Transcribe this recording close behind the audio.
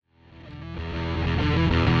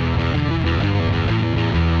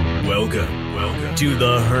Welcome to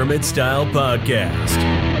the Hermit Style Podcast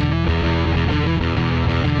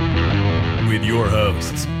with your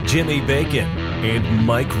hosts, Jimmy Bacon and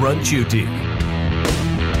Mike Runchuti.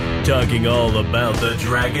 Talking all about the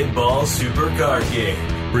Dragon Ball Super card game,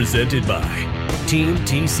 presented by Team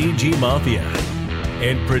TCG Mafia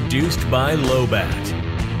and produced by Lobat.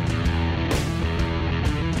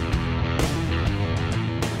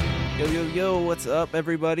 Yo, what's up,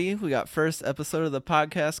 everybody? We got first episode of the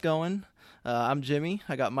podcast going. I'm Jimmy.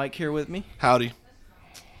 I got Mike here with me. Howdy.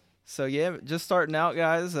 So, yeah, just starting out,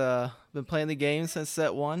 guys. Been playing the game since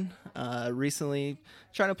set one. Recently,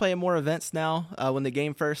 trying to play more events now. When the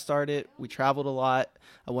game first started, we traveled a lot.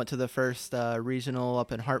 I went to the first regional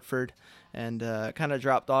up in Hartford and kind of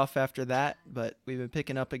dropped off after that, but we've been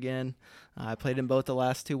picking up again. I played in both the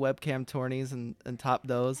last two webcam tourneys and topped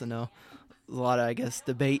those. I know a lot of, I guess,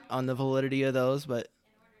 debate on the validity of those, but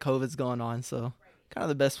COVID's going on, so kind of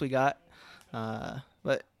the best we got.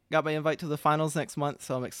 But got my invite to the finals next month,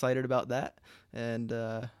 so I'm excited about that. And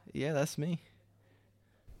yeah, that's me.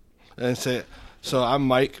 And so I'm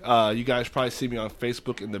Mike. You guys probably see me on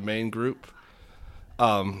Facebook in the main group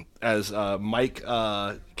as Mike.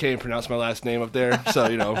 Can't pronounce my last name up there,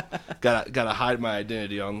 so gotta hide my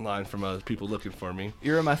identity online from people looking for me.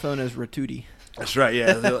 You're on my phone as Ratuti. That's right,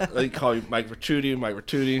 yeah. They call you Mike Ratuti.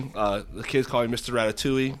 The kids call me Mr.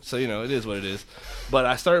 Ratatouille, so it is what it is. But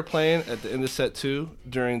I started playing at the end of set 2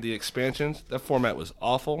 during the expansions. That format was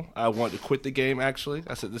awful. I wanted to quit the game, actually.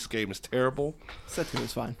 I said, this game is terrible. Set 2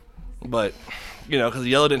 is fine. But, because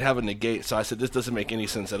yellow didn't have a negate, so I said, this doesn't make any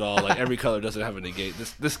sense at all. Like, every color doesn't have a negate.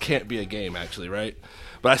 This can't be a game, actually, right?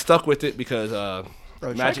 But I stuck with it because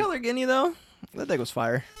Bro, Tricolor Guinea, though? That deck was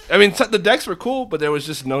fire. I mean, the decks were cool, but there was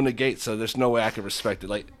just no negate, so there's no way I could respect it.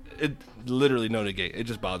 Like, it literally no negate. It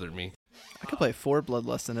just bothered me. I could play 4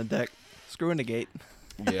 Bloodlust in a deck. Screw a negate.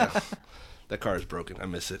 Yeah. That card is broken. I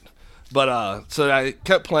miss it. But, so I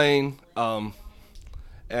kept playing, and,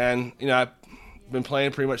 I've been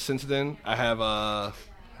playing pretty much since then. I have, I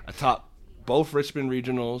topped both Richmond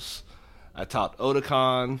regionals. I topped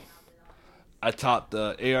Otakon. I topped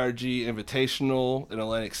the ARG Invitational in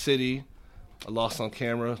Atlantic City. I lost on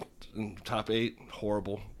camera in top 8.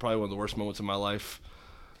 Horrible. Probably one of the worst moments of my life.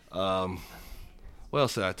 What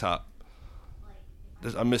else did I top?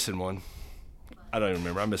 I'm missing one. I don't even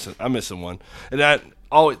remember. I'm missing one. And I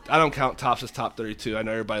don't count tops as top 32. I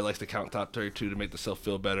know everybody likes to count top 32 to make themselves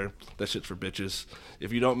feel better. That shit's for bitches.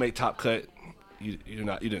 If you don't make top cut, you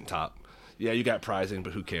didn't top. Yeah, you got prizing,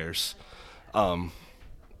 but who cares? But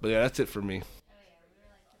yeah, that's it for me.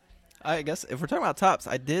 I guess if we're talking about tops,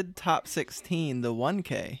 I did top 16 the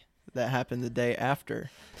 1K that happened the day after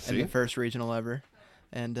in the first regional ever.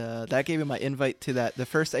 And that gave me my invite to the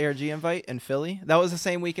first ARG invite in Philly. That was the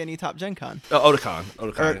same weekend you topped Gen Con. Otakon.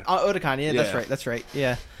 Otakon, yeah, that's right.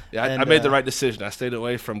 Yeah. Yeah, I made the right decision. I stayed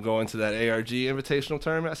away from going to that ARG Invitational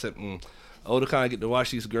tournament. I said, Otakon, I get to watch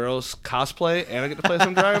these girls cosplay, and I get to play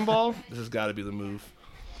some Dragon Ball. This has got to be the move.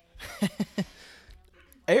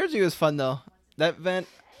 ARG was fun, though. That event,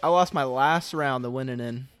 I lost my last round, the winning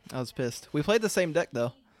in. I was pissed. We played the same deck,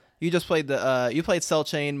 though. You just played you played Cell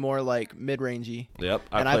Chain more like mid-rangey. Yep.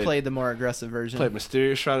 I played the more aggressive version. Played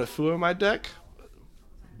Mysterious Shroud of Fu in my deck.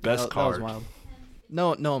 Best card. That was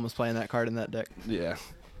wild. No one was playing that card in that deck. Yeah.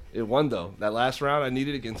 It won, though. That last round I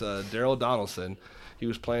needed against Daryl Donaldson. He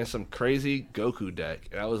was playing some crazy Goku deck.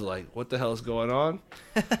 And I was like, what the hell is going on?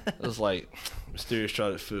 I was like, Mysterious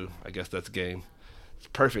Shroud of Fu. I guess that's game. It's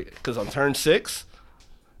perfect. Because on turn 6...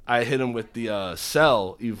 I hit him with the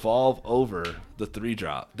Cell Evolve over the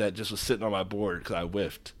 3-drop that just was sitting on my board because I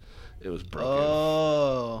whiffed. It was broken.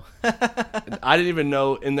 Oh. And I didn't even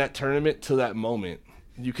know in that tournament till that moment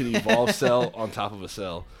you could Evolve Cell on top of a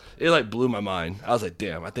Cell. It blew my mind. I was like,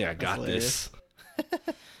 damn, I think I got this.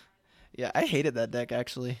 Yeah, I hated that deck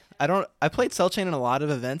actually. I played Cell Chain in a lot of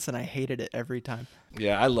events and I hated it every time.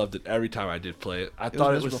 Yeah, I loved it every time I did play it. I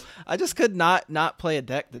thought it was I just could not play a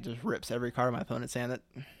deck that just rips every card in my opponent's hand.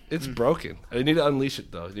 It's broken. I need to unleash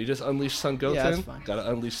it though. You just unleash Sun Goten. Yeah, that's fine.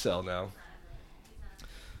 Gotta unleash Cell now.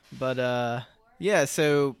 But yeah,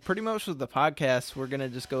 so pretty much with the podcast, we're gonna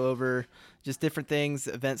just go over just different things,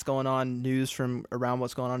 events going on, news from around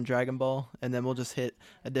what's going on in Dragon Ball, and then we'll just hit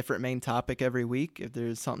a different main topic every week. If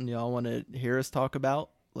there's something y'all want to hear us talk about,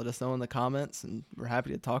 let us know in the comments, and we're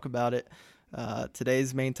happy to talk about it.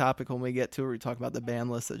 Today's main topic, when we get to it, we talk about the ban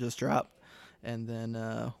list that just dropped, and then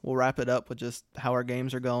we'll wrap it up with just how our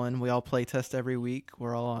games are going. We all play test every week.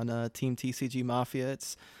 We're all on Team TCG Mafia.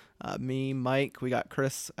 It's me, Mike. We got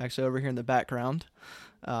Chris actually over here in the background.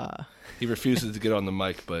 He refuses to get on the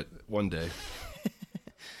mic, but one day.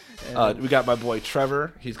 We got my boy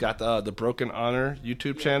Trevor. He's got the Broken Honor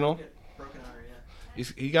YouTube channel. Broken Honor,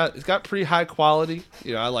 yeah. He's got pretty high quality.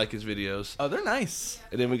 I like his videos. Oh, they're nice.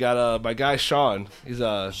 And then we got my guy Sean.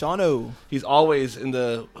 Shauno. He's always in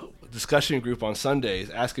the discussion group on Sundays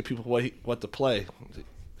asking people what to play.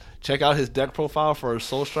 Check out his deck profile for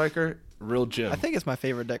Soul Striker. Real gem. I think it's my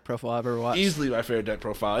favorite deck profile I've ever watched. Easily my favorite deck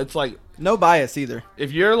profile. It's like no bias either.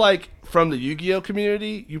 if you're like from the Yu-Gi-Oh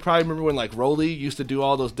community, you probably remember when like Roly used to do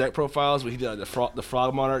all those deck profiles where he did like, the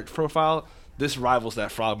Frog Monarch profile. This rivals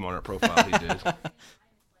that Frog Monarch profile he did.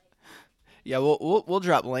 Yeah, we'll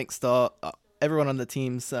drop links to everyone on the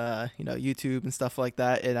team's YouTube and stuff like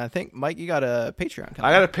that. And I think Mike, you got a Patreon coming.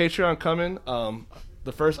 I got a Patreon coming.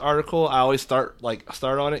 The first article I always start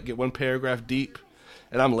on it, get one paragraph deep,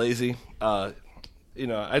 and I'm lazy. I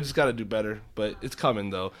just got to do better, but it's coming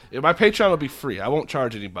though. My Patreon will be free. I won't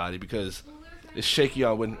charge anybody because it's shaky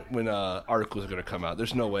on when articles are going to come out.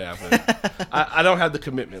 There's no way I'm going to. I don't have the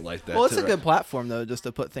commitment like that. Well, it's a good platform though, just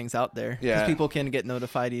to put things out there. Yeah, because people can get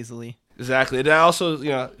notified easily. Exactly. And I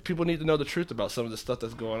also, people need to know the truth about some of the stuff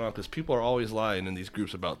that's going on because people are always lying in these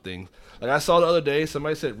groups about things. Like I saw the other day,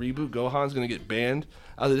 somebody said Reboot Gohan's going to get banned.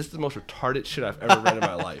 I was like, this is the most retarded shit I've ever read in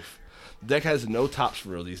my life. Deck has no tops for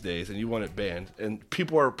real these days, and you want it banned. And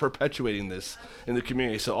people are perpetuating this in the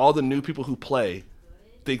community. So all the new people who play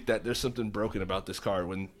think that there's something broken about this card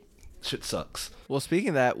when shit sucks. Well, speaking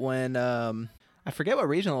of that, when I forget what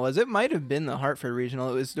regional it was. It might have been the Hartford regional.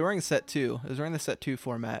 It was during set 2. It was during the set 2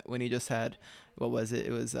 format when you just had, what was it?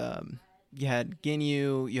 It was you had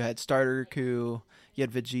Ginyu, you had Starter Ku, you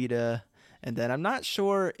had Vegeta, and then I'm not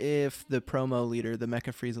sure if the promo leader, the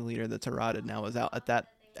Mecha Frieza leader that's eroded now, was out at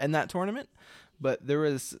that tournament. But there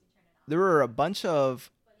were a bunch of,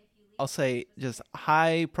 I'll say, just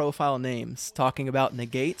high profile names talking about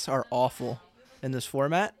negates are awful in this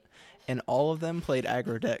format, and all of them played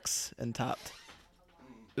aggro decks and topped.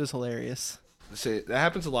 It was hilarious. See, that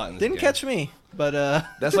happens a lot in this Didn't game. catch me, but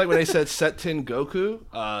That's like when they said Set 10 Goku.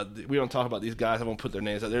 We don't talk about these guys. I won't put their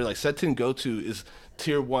names out there. Like Set 10 Goku is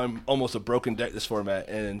tier 1, almost a broken deck this format,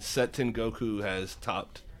 and Set 10 Goku has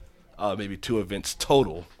topped maybe 2 events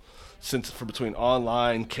total since for between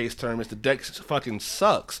online case tournaments. The deck fucking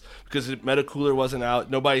sucks because the Meta Cooler wasn't out.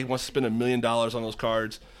 Nobody wants to spend $1 million on those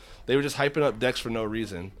cards. They were just hyping up decks for no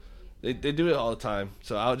reason. They do it all the time.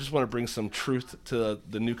 So I just want to bring some truth to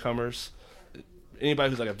the newcomers. Anybody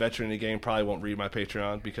who's like a veteran in the game probably won't read my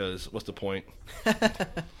Patreon because what's the point?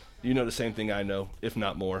 You know the same thing I know, if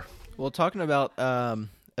not more. Well, talking about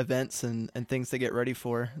events and things to get ready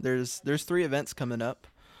for, there's 3 events coming up.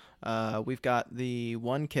 We've got the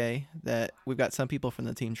 1K that we've got some people from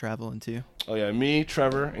the team traveling to. Oh, yeah, me,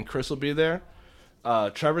 Trevor, and Chris will be there.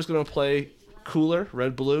 Trevor's going to play Cooler,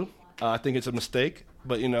 Red-Blue. I think it's a mistake,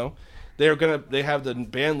 but, they have the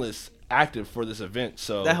ban list active for this event,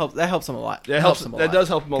 so that helps him a lot. That does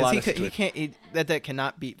help him a lot. That deck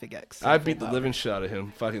cannot beat Vigex. I beat the living shit out of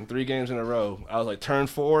him. Fucking 3 games in a row. I was like turn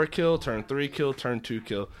 4 kill, turn 3 kill, turn 2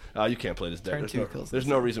 kill. You can't play this deck. There's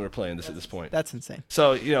no reason we're playing this at this point. That's insane.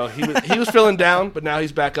 So he was feeling down, but now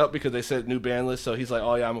he's back up because they said new ban list. So he's like,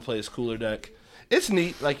 oh yeah, I'm gonna play this Cooler deck. It's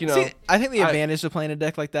neat, See, I think the advantage of playing a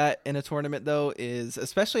deck like that in a tournament though is,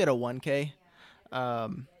 especially at a 1K.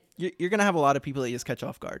 You're going to have a lot of people that just catch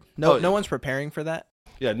off guard. No one's preparing for that.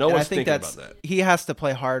 Yeah, no one's thinking about that. He has to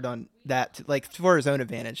play hard on that, for his own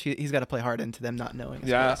advantage. He's got to play hard into them not knowing.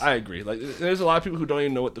 Yeah, I agree. Like, there's a lot of people who don't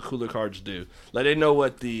even know what the Cooler cards do. Like, they know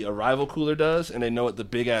what the Arrival Cooler does, and they know what the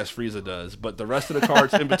big-ass Frieza does. But the rest of the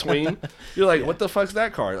cards in between, you're like, what the fuck's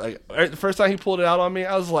that card? Like, the first time he pulled it out on me,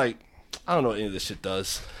 I was like, I don't know what any of this shit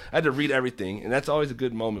does. I had to read everything, and that's always a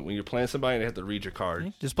good moment when you're playing somebody and they have to read your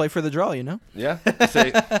card. Just play for the draw, Yeah, that's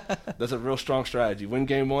a real strong strategy. Win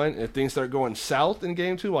game 1, and if things start going south in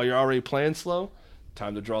game 2 while you're already playing slow,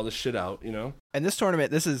 time to draw this shit out, And this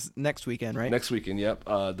tournament, this is next weekend, right? Next weekend, yep.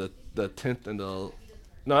 The 10th and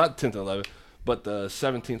not 10th and 11th, but the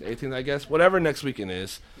 17th, 18th, I guess. Whatever next weekend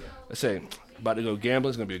is. I say, about to go gambling.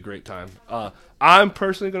 It's going to be a great time. I'm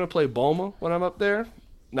personally going to play Bulma when I'm up there.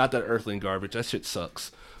 Not that Earthling garbage. That shit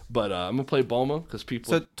sucks. But I'm going to play Bulma because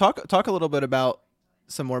people... So talk a little bit about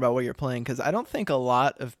some more about what you're playing, because I don't think a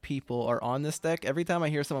lot of people are on this deck. Every time I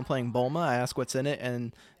hear someone playing Bulma, I ask what's in it,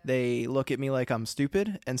 and they look at me like I'm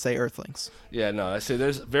stupid and say Earthlings. Yeah, no, I say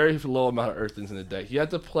there's very low amount of Earthlings in the deck. You have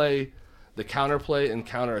to play the counterplay and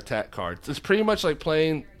counter-attack cards. It's pretty much like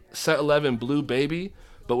playing set 11 Blue Baby,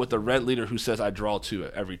 but with the red leader who says I draw 2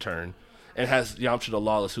 at every turn, and has Yamcha the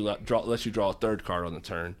Lawless who lets you draw a 3rd card on the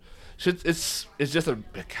turn. It's just a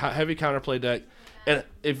heavy counterplay deck. And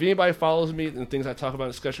if anybody follows me and the things I talk about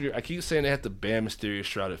in Discussion Group, I keep saying they have to ban Mysterious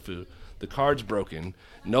Shrouded Fu. The card's broken.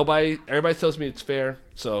 Everybody tells me it's fair,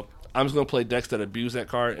 so I'm just going to play decks that abuse that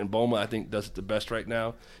card, and Boma, I think, does it the best right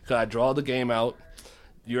now. Because I draw the game out.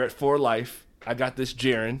 You're at 4 life. I got this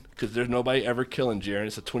Jaren, because there's nobody ever killing Jaren.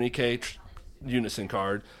 It's a 20k unison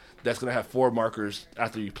card that's going to have 4 markers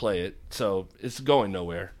after you play it, so it's going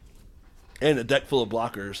nowhere. And a deck full of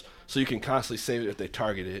blockers, so you can constantly save it if they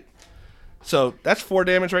target it. So that's 4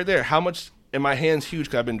 damage right there. How much? And my hand's huge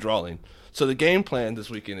because I've been drawing. So the game plan this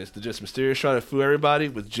weekend is to just Mysterious Shrouded Fu everybody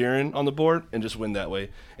with Jaren on the board and just win that way.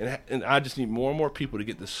 And I just need more and more people to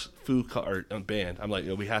get this Fu card banned. I'm like,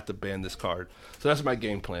 we have to ban this card. So that's my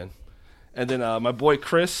game plan. And then my boy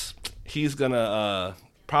Chris, he's going to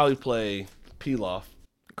probably play Pilaf.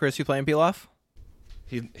 Chris, you playing Pilaf?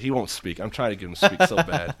 He won't speak. I'm trying to get him to speak so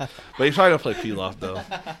bad. But he's probably going to play Pilaf, though.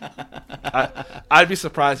 I'd be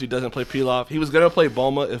surprised if he doesn't play Pilaf. He was going to play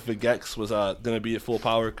Bulma if Vegex was going to be at full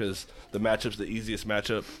power because the matchup's the easiest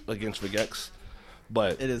matchup against Vegex.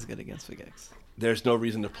 But it is good against Vegex. There's no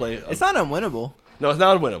reason to play. It's not unwinnable. No, it's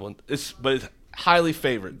not unwinnable. But it's highly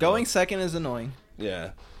favored. Going second is annoying.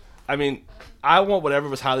 Yeah. I mean, I want whatever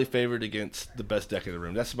was highly favored against the best deck in the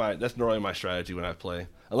room. That's normally my strategy when I play.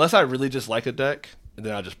 Unless I really just like a deck, and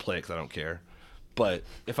then I just play it because I don't care. But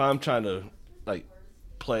if I'm trying to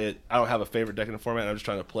play it, I don't have a favorite deck in the format. I'm just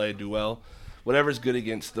trying to play, do well. Whatever's good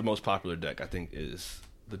against the most popular deck, I think, is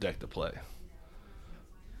the deck to play.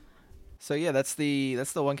 So yeah, that's the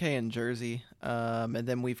 1K in Jersey, and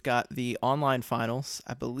then we've got the online finals.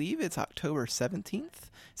 I believe it's October 17th.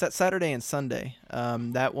 It's that Saturday and Sunday.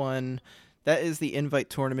 That is the invite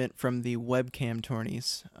tournament from the webcam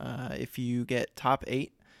tourneys. If you get top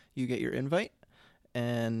 8, you get your invite.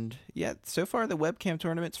 And yeah, so far the webcam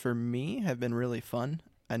tournaments for me have been really fun.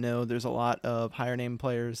 I know there's a lot of higher name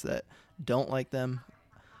players that don't like them.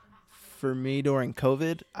 For me during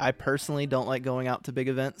COVID, I personally don't like going out to big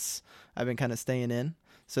events. I've been kind of staying in.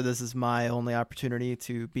 So this is my only opportunity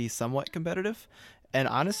to be somewhat competitive. And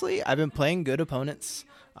honestly, I've been playing good opponents.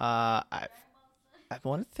 I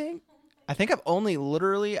think I've only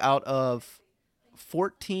literally out of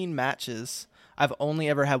 14 matches, I've only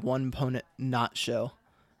ever had one opponent not show.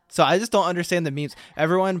 So I just don't understand the memes.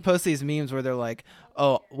 Everyone posts these memes where they're like,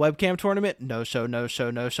 oh, webcam tournament, no show,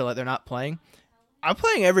 like they're not playing. I'm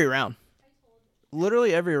playing every round.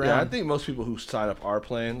 Literally every round. Yeah, I think most people who sign up are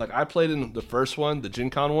playing. Like I played in the first one, the Gen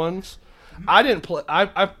Con ones. I didn't play.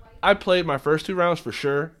 I played my first 2 rounds for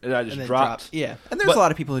sure, and I just dropped. Yeah, and there's a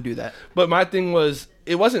lot of people who do that. But my thing was,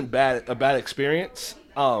 it wasn't a bad experience.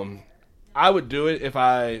 I would do it if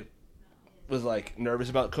I was nervous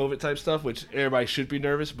about COVID type stuff, which everybody should be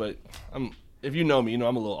nervous. But if you know me, you know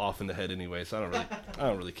I'm a little off in the head anyway, so I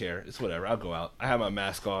don't really care. It's whatever. I'll go out. I have my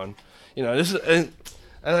mask on. This is. And,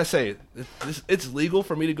 as I say, it's legal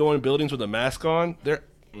for me to go in buildings with a mask on.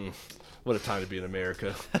 What a time to be in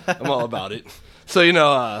America. I'm all about it.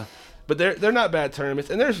 So, but they're not bad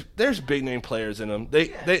tournaments, and there's big name players in them.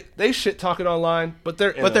 They shit talking online, but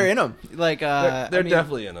they're in them. They're in them. They're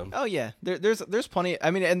definitely in them. Oh yeah, there's plenty.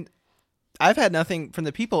 I mean, and I've had nothing from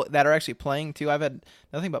the people that are actually playing too. I've had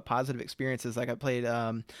nothing but positive experiences. Like I played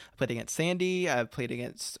against Sandy. I haven't played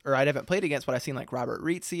against, but I've seen Robert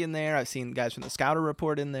Rizzi in there. I've seen guys from the Scouter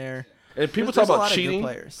Report in there. And people talk about cheating.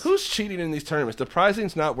 Who's cheating in these tournaments? The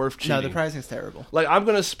prizing's not worth cheating. No, the prizing's terrible. I'm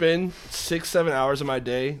gonna spend 6-7 hours of my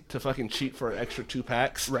day to fucking cheat for an extra 2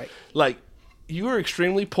 packs. Right. You are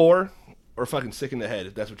extremely poor or fucking sick in the head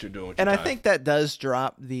if that's what you're doing with your time. I think that does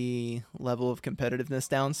drop the level of competitiveness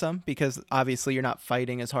down some, because obviously you're not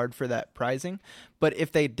fighting as hard for that prizing. But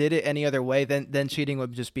if they did it any other way, then cheating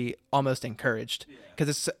would just be almost encouraged,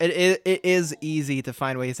 because it is easy to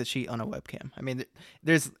find ways to cheat on a webcam. I mean,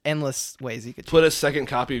 there's endless ways you could cheat. Put a second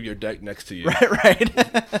copy of your deck next to you. Right.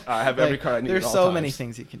 I have every card I need. There's at all so times. many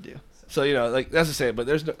things you can do. So that's to say, but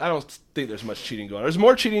I don't think there's much cheating going on. There's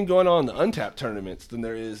more cheating going on in the untapped tournaments than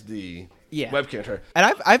there is the webcam tournament.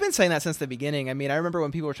 And I've been saying that since the beginning. I mean, I remember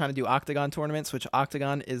when people were trying to do Octagon tournaments, which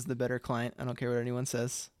Octagon is the better client. I don't care what anyone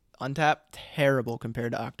says. Untapped, terrible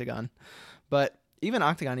compared to Octagon. But even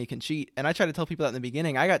Octagon, you can cheat. And I tried to tell people that in the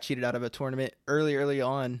beginning. I got cheated out of a tournament early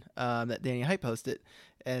on that Danny Hype hosted.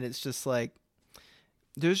 And it's just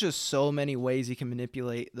there's just so many ways you can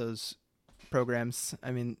manipulate those programs.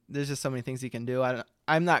 I mean, there's just so many things you can do.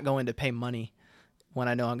 I'm not going to pay money when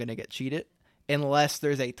I know I'm going to get cheated, unless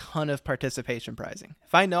there's a ton of participation prizing.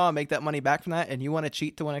 If I know I'll make that money back from that, and you want to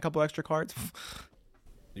cheat to win a couple extra cards,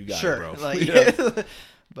 you got sure, it, bro.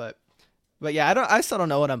 But But yeah, I still don't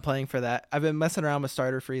know what I'm playing for that. I've been messing around with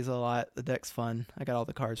Starter Freeze a lot. The deck's fun. I got all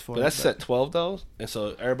the cards for it. But that's set 12 though, and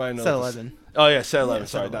so everybody knows. Set 11. Oh yeah, set 11. Yeah,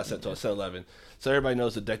 Sorry, set not set 12. Set 11. So everybody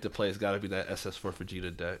knows the deck to play has got to be that SS4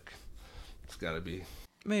 Vegeta deck. It's got to be.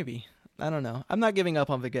 Maybe. I don't know. I'm not giving up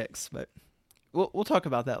on Vegeks, but we'll talk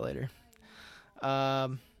about that later.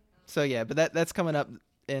 So yeah, but that's coming up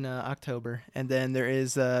in October, and then there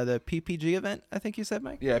is the PPG event. I think you said,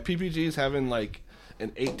 Mike. Yeah, PPG is having like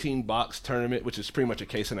an 18 box tournament, which is pretty much a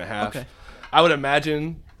case and a half. Okay. I would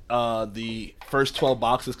imagine the first 12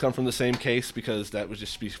 boxes come from the same case because that would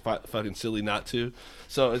just be fucking silly not to.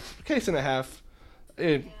 So it's a case and a half.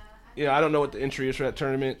 I don't know what the entry is for that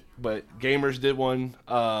tournament, but Gamers did one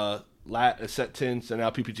set 10, so now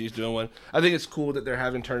PPG is doing one. I think it's cool that they're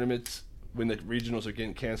having tournaments when the regionals are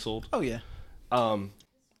getting canceled. Oh yeah.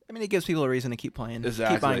 I mean, it gives people a reason to keep playing,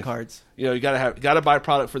 exactly. keep buying cards. You gotta buy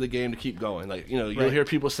product for the game to keep going. Like, you'll Right. hear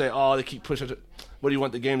people say, "Oh, they keep pushing." What do you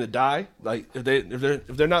want the game to die? Like, if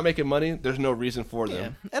they're not making money, there's no reason for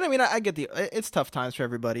them. Yeah, and I mean, I get it's tough times for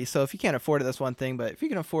everybody. So if you can't afford it, that's one thing. But if you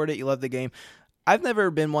can afford it, you love the game. I've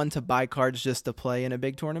never been one to buy cards just to play in a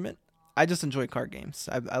big tournament. I just enjoy card games.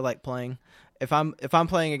 I like playing. If I'm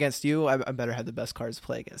playing against you, I better have the best cards to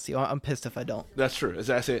play against you. I'm pissed if I don't. That's true. As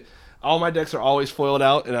I said, all my decks are always foiled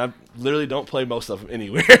out, and I literally don't play most of them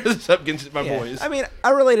anywhere except against my boys. I mean, I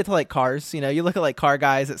relate it to like cars. You look at like car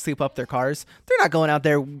guys that soup up their cars. They're not going out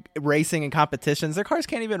there racing in competitions. Their cars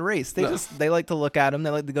can't even race. They like to look at them. They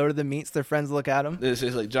like to go to the meets. Their friends look at them. It's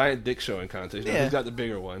like giant dick showing contest. Yeah. Who's got the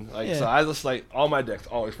bigger one? Yeah. So I just like all my decks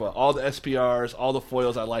always foil. All the SPRs, all the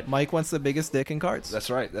foils I like. Mike wants the biggest dick in cards. That's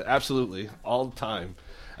right. Absolutely. All the time.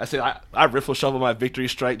 I said I riffle shuffle my victory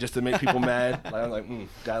strike just to make people mad. I'm like,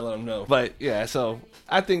 gotta let them know. But yeah, so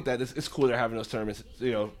I think that it's cool they're having those tournaments.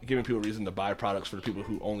 Giving people a reason to buy products for the people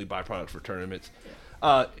who only buy products for tournaments.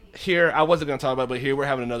 Here, I wasn't gonna talk about it, but here we're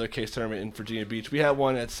having another case tournament in Virginia Beach. We had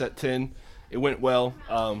one at set 10. It went well.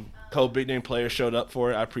 Couple big name players showed up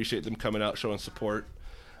for it. I appreciate them coming out showing support.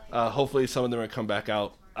 Hopefully some of them are gonna come back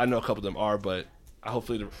out. I know a couple of them are, but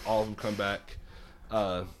hopefully all of them come back.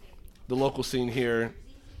 The local scene here,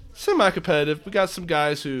 semi-competitive. We got some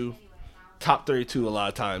guys who top 32 a lot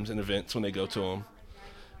of times in events when they go to them,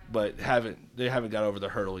 but they haven't got over the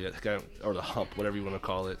hurdle yet, or the hump, whatever you want to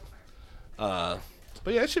call it. But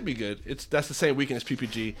yeah, it should be good. That's the same weekend as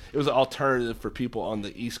PPG. It was an alternative for people on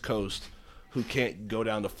the East Coast who can't go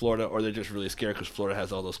down to Florida, or they're just really scared because Florida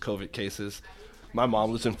has all those COVID cases. My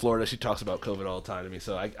mom lives in Florida. She talks about COVID all the time to me,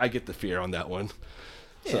 so I get the fear on that one.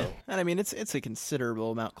 Yeah, So. and I mean it's a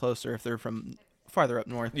considerable amount closer if they're from farther up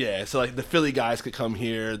north. Yeah, so like the Philly guys could come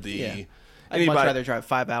here. I'd much rather drive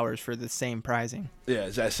 5 hours for the same pricing. Yeah,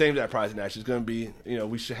 it's that pricing actually. It's going to be,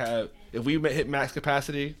 we should have, if we hit max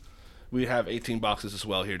capacity, we have 18 boxes as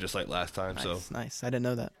well here, just like last time. Nice. I didn't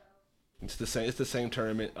know that. It's the same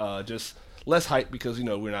tournament, just less hype because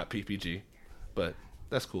we're not PPG, but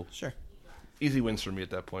that's cool. Sure. Easy wins for me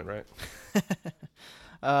at that point, right?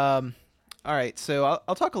 All right, so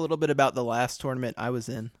I'll talk a little bit about the last tournament I was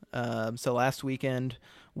in. So last weekend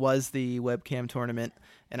was the webcam tournament,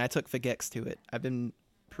 and I took Vegeks to it. I've been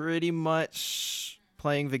pretty much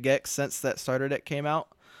playing Vegeks since that starter deck came out.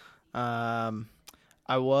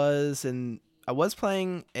 I was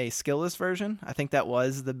playing a skillless version. I think that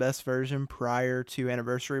was the best version prior to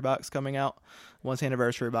Anniversary Box coming out. Once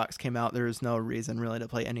Anniversary Box came out, there was no reason really to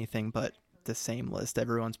play anything but the same list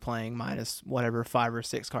everyone's playing, minus whatever 5 or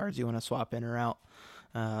 6 cards you want to swap in or out.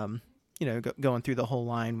 Going through the whole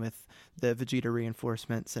line with the Vegeta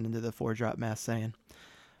reinforcements and into the 4-drop Mass Saiyan.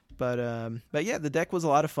 But yeah, the deck was a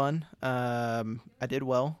lot of fun. I did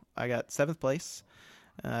well. I got 7th place.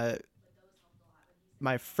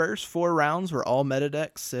 My first 4 rounds were all meta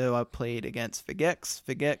decks, so I played against Vegeks,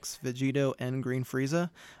 Vegito, and Green Frieza.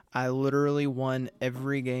 I literally won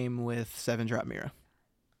every game with 7-drop Mira.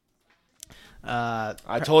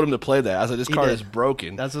 I told him to play that. I was like, this card is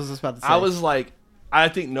broken. That's what I was about to say. I was like, I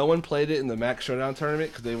think no one played it in the Max Showdown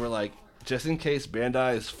tournament because they were like, just in case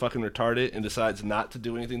Bandai is fucking retarded and decides not to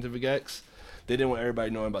do anything to Vegeks, they didn't want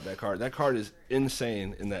everybody knowing about that card. That card is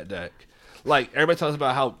insane in that deck. Like, everybody talks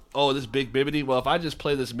about how, this big Bibbidi. Well, if I just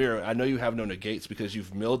play this mirror, I know you have no negates because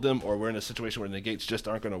you've milled them or we're in a situation where negates just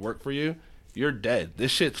aren't going to work for you. You're dead.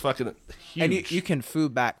 This shit's fucking huge. And you can foo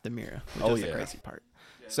back the mirror, which is the crazy part.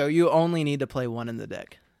 So you only need to play 1 in the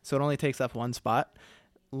deck. So it only takes up 1 spot.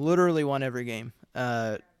 Literally won every game.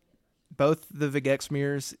 Both the Vegeks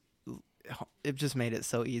mirrors, it just made it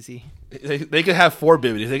so easy. They could have 4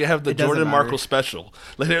 Bibbidies. They could have the Jordan Markle special.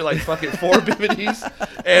 They're like fucking 4 Bibbidies.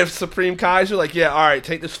 And if Supreme Kai's are like, yeah, all right,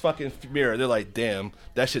 take this fucking mirror. They're like, damn,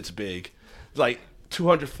 that shit's big. Like,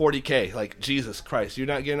 240k. Like, Jesus Christ, you're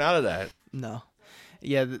not getting out of that. No.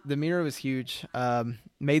 Yeah, the mirror was huge.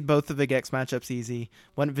 Made both of the Gex matchups easy.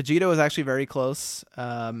 When Vegeta was actually very close.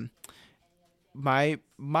 My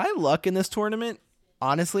luck in this tournament,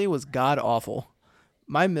 honestly, was god awful.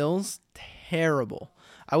 My mills, terrible.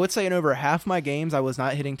 I would say in over half my games, I was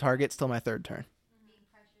not hitting targets till my third turn.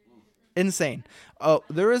 Insane. Oh,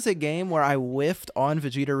 there was a game where I whiffed on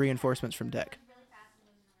Vegeta reinforcements from deck.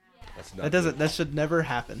 That should never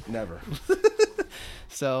happen. Never.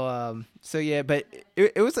 So yeah, but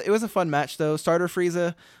it was a fun match though. Starter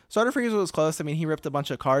Frieza was close. I mean, he ripped a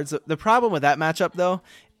bunch of cards. The problem with that matchup though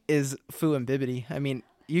is Fu and Bibbidi. I mean,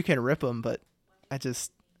 you can rip them, but I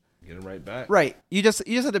just get them right back. Right. You just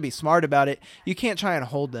have to be smart about it. You can't try and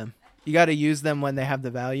hold them. You got to use them when they have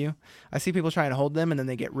the value. I see people trying to hold them and then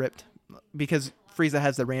they get ripped because Frieza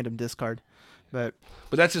has the random discard. But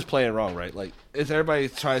that's just playing wrong, right? Like, if everybody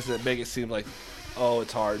tries to make it seem like, oh,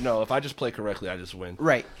 it's hard. No, if I just play correctly, I just win.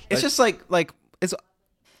 Right. It's just like it's.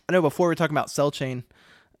 I know before we were talking about Cell Chain.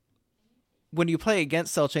 When you play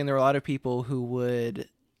against Cell Chain, there were a lot of people who would.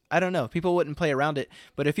 I don't know. People wouldn't play around it.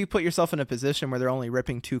 But if you put yourself in a position where they're only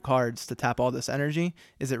ripping 2 cards to tap all this energy,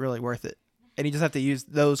 is it really worth it? And you just have to use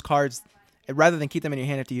those cards rather than keep them in your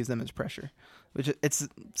hand. You have to use them as pressure. Which it's the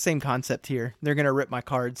same concept here. They're gonna rip my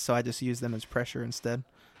cards, so I just use them as pressure instead.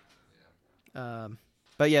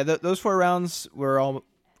 But yeah, those 4 rounds were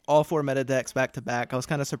all 4 meta decks back to back. I was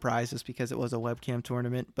kind of surprised just because it was a webcam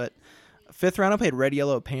tournament. But 5th round, I played Red,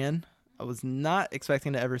 Yellow, Pan. I was not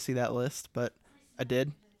expecting to ever see that list, but I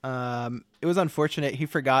did. It was unfortunate. He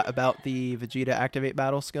forgot about the Vegeta Activate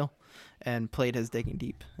Battle skill and played his Digging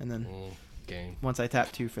Deep. And then game. Once I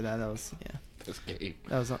tapped 2 for that, that was This game.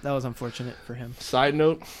 That was unfortunate for him. Side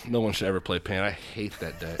note: no one should ever play Pan. I hate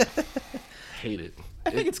that deck. Hate it.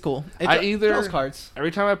 I think it's cool. It draws cards.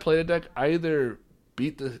 Every time I play the deck, I either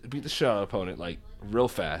beat the shit out of the opponent like real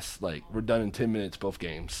fast, like we're done in 10 minutes both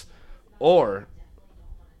games, or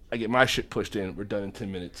I get my shit pushed in. We're done in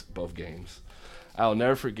 10 minutes both games. I'll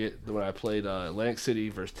never forget when I played Atlantic City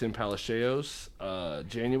versus Tim Palacios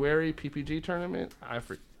January PPG tournament.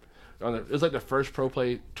 It was like the first pro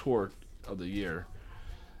play tour of the year.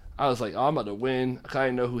 I was like, oh, I'm about to win. I kind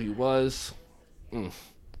of know who he was.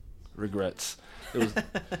 Regrets. It was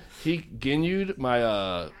he Ginyu'd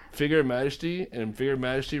my Figure of Majesty, and Figure of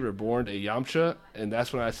Majesty reborned a Yamcha, and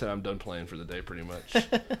that's when I said I'm done playing for the day pretty much.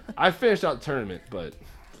 I finished out the tournament, but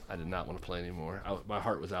I did not want to play anymore. My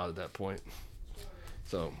heart was out at that point.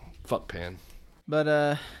 So, fuck Pan.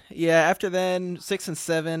 But, yeah, after then, 6 and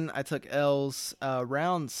 7, I took L's.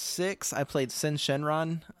 Round 6, I played Sin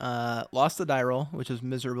Shenron. Lost the die roll, which was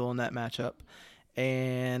miserable in that matchup.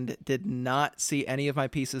 And did not see any of my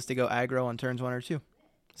pieces to go aggro on turns 1 or 2.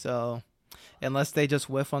 So, unless they just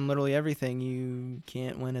whiff on literally everything, you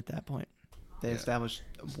can't win at that point. They established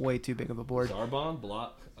way too big of a board. Zarbon,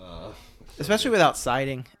 block. Especially without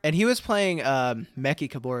siding. And he was playing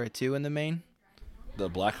Meki Kabura, too, in the main. The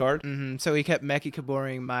black card? Mm-hmm. So he kept Meki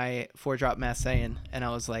Kaburing my 4-drop Mass Saiyan, and I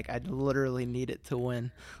was like, I literally need it to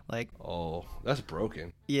win. Like, oh, that's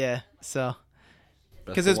broken. Yeah, so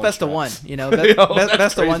because it's best of 1, you know,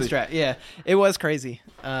 best of 1 strat. Yeah, it was crazy.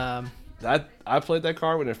 I played that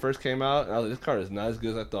card when it first came out, and I was like, this card is not as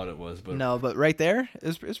good as I thought it was. But no, but right there,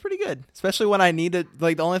 it's pretty good. Especially when I needed,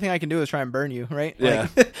 like, the only thing I can do is try and burn you, right? Yeah.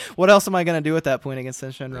 Like, what else am I gonna do at that point against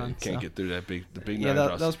Sin Shenron? You can't get through the big. Yeah,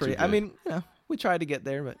 that was pretty. I mean, you know, we tried to get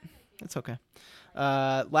there, but it's okay.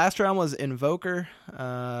 Last round was Invoker.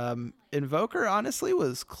 Invoker honestly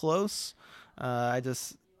was close. I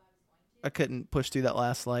couldn't push through that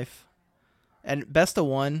last life. And best of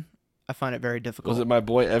 1, I find it very difficult. Was it my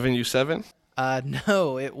boy Evan U7?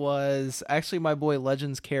 No, it was actually my boy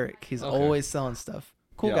Legends Carrick. He's always selling stuff.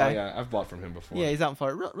 Cool guy. Yeah, I've bought from him before. Yeah, he's out in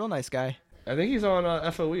Florida. Real nice guy. I think he's on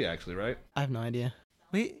FOE actually, right? I have no idea.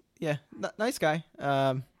 Nice guy.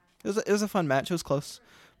 It was a fun match. It was close,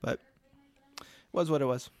 but it was what it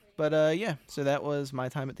was. But yeah, so that was my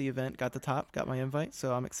time at the event. Got the top, got my invite,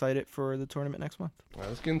 so I'm excited for the tournament next month. All right,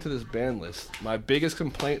 let's get into this ban list. My biggest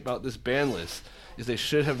complaint about this ban list is they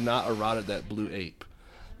should have not eroded that blue ape.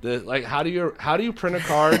 How do you print a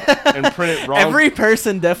card and print it wrong? Every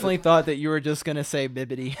person definitely thought that you were just gonna say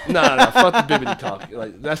Bibbidi. No, fuck the Bibbidi talk.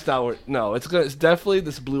 Like, that's not what. No, it's definitely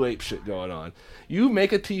this blue ape shit going on. You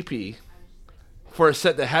make a TP for a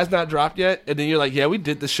set that has not dropped yet, and then you're like, yeah, we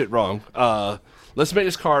did this shit wrong. Let's make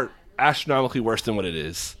this card astronomically worse than what it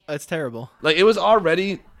is. It's terrible. Like, it was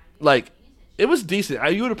already, like, It was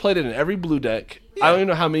decent. You would have played it in every blue deck. Yeah. I don't even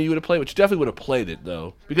know how many you would have played, but you definitely would have played it,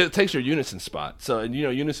 though, because it takes your unison spot. So, and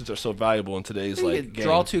unisons are so valuable in today's game.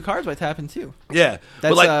 Draw 2 cards by tapping 2. Yeah.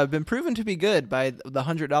 That's been proven to be good by the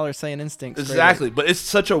 $100 Saiyan Instincts. Exactly, but it's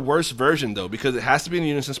such a worse version, though, because it has to be in a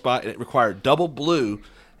unison spot, and it required double blue.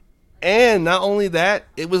 And not only that,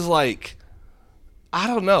 it was like, I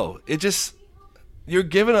don't know. It just, you're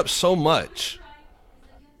giving up so much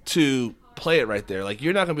to play it right there. Like,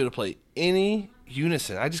 you're not going to be able to play any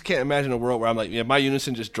unison. I just can't imagine a world where I'm like, yeah, my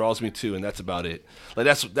unison just draws me 2, and that's about it. Like,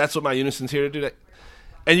 that's what my unison's here to do.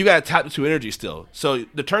 And you got to tap the 2 energy still. So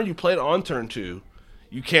the turn you played on turn 2,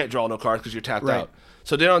 you can't draw no cards because you're tapped out.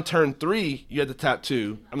 So then on turn 3, you had to tap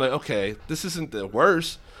 2. I'm like, okay, this isn't the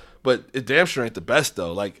worst, but it damn sure ain't the best,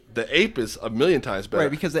 though. Like, the ape is a million times better.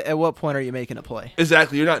 Right, because at what point are you making a play?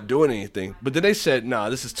 Exactly, you're not doing anything. But then they said, nah,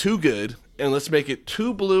 this is too good, and let's make it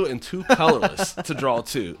 2 blue and 2 colorless to draw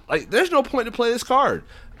 2. Like, there's no point to play this card.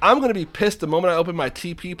 I'm going to be pissed the moment I open my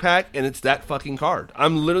TP pack and it's that fucking card.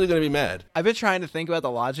 I'm literally going to be mad. I've been trying to think about the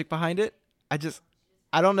logic behind it. I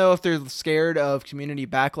don't know if they're scared of community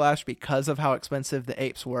backlash because of how expensive the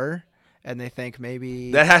apes were, and they think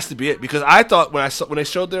maybe that has to be it. Because I thought when they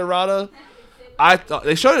showed the errata, I thought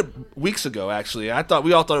they showed it weeks ago. Actually,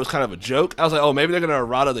 we all thought it was kind of a joke. I was like, oh, maybe they're going to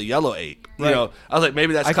errata the yellow ape. Right. I was like,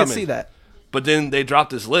 maybe that's coming. I can see that. But then they dropped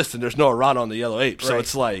this list, and there's no errata on the yellow ape. So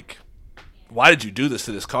it's like, why did you do this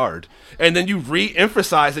to this card? And then you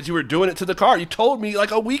re-emphasize that you were doing it to the card. You told me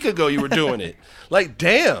like a week ago you were doing it. Like,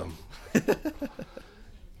 damn.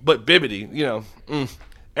 But Bibbidi,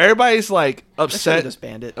 everybody's like upset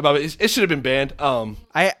about it. It should have been banned.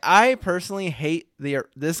 I personally hate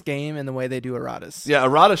this game and the way they do erratas. Yeah,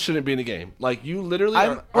 errata shouldn't be in the game. Like, you literally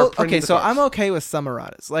are printing the so cards. I'm okay with some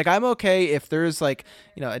erratas. Like, I'm okay if there's like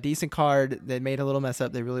a decent card, they made a little mess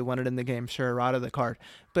up, they really wanted in the game, sure, errata the card.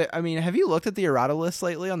 But I mean, have you looked at the errata list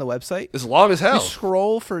lately on the website? It's long as hell. You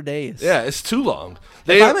scroll for days. Yeah, it's too long.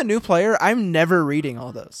 If I'm a new player, I'm never reading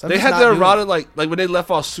all those. They had their errata like when they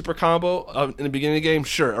left off super combo in the beginning of the game.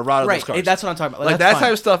 Sure, errata those cards. That's what I'm talking about. Like that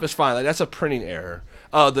type of stuff is fine. Like, that's a printing error.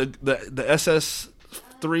 The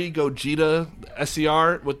SS3 Gogeta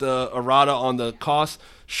SCR with the errata on the cost.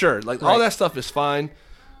 Sure, like all that stuff is fine,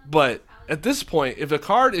 but at this point, if a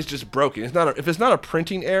card is just broken, if it's not a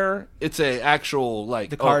printing error, it's a actual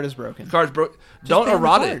the card is broken. The card's broken. Don't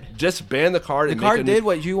errata it. Just ban the card. The card did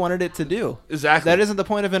what you wanted it to do. Exactly. That isn't the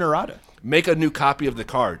point of an errata. Make a new copy of the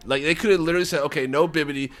card. Like, they could have literally said, okay, no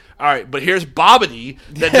Bibbidi. All right, but here's Bobbidi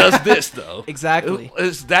that does this, though. Exactly.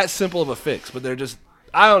 It's that simple of a fix, but they're just,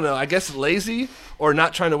 I don't know, I guess lazy or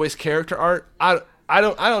not trying to waste character art. I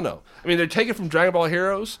don't know. I mean, they're taking from Dragon Ball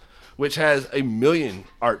Heroes, which has a million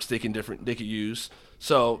arts they could use.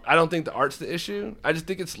 So I don't think the art's the issue. I just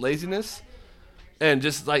think it's laziness and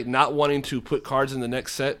just like not wanting to put cards in the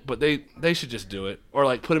next set. But they should just do it, or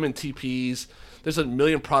like put them in TPs. There's a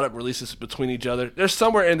million product releases between each other. There's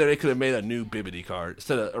somewhere in there they could have made a new Bibbidi card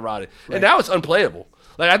instead of errata, and now it's unplayable.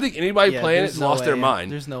 Like, I think anybody playing it's lost their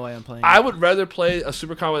mind. There's no way I'm playing. I would rather play a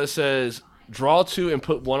super combo that says draw 2 and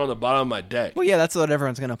put 1 on the bottom of my deck. Well, yeah, that's what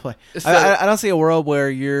everyone's going to play. I don't see a world where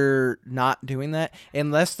you're not doing that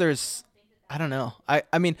unless there's, I don't know.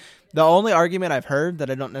 I mean, the only argument I've heard that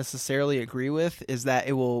I don't necessarily agree with is that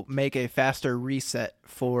it will make a faster reset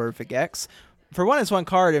for Vegex. For one, it's one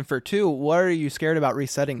card, and for two, what are you scared about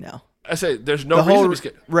resetting now? I say there's no reason to be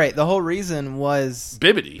scared. Right, the whole reason was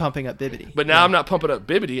Bibbidi. Pumping up Bibbidi. But now I'm not pumping up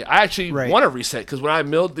Bibbidi. I actually want to reset, because when I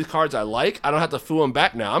milled the cards I like, I don't have to fool them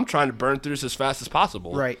back now. I'm trying to burn through this as fast as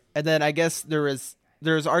possible. Right, and then I guess there's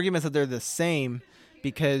arguments that they're the same,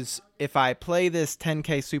 because if I play this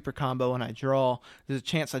 10k super combo and I draw, there's a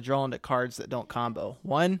chance I draw into cards that don't combo.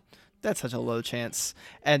 One, that's such a low chance.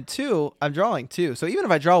 And two, I'm drawing 2. So even if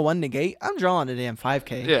I draw 1 negate, I'm drawing a damn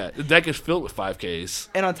 5k. Yeah, the deck is filled with 5ks.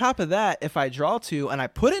 And on top of that, if I draw 2 and I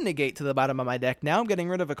put a negate to the bottom of my deck, now I'm getting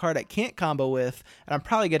rid of a card I can't combo with, and I'm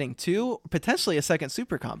probably getting 2, potentially a second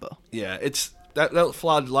super combo. Yeah, it's that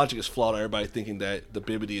flawed logic is flawed. Everybody thinking that the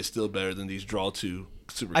Bibbidi is still better than these draw 2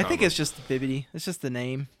 super combos. I think it's just Bibbidi. It's just the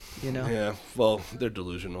name, Yeah, well, they're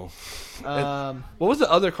delusional. What was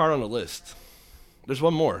the other card on the list? There's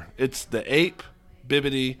one more. It's the ape,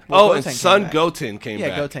 Bibbidi. And Sun Goten came back.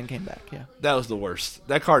 Yeah, Goten came back, yeah. That was the worst.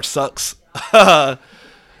 That card sucks. I'm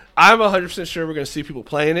 100% sure we're going to see people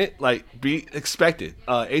playing it. Like, be expected.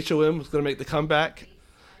 HOM is going to make the comeback.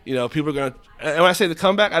 People are going to... And when I say the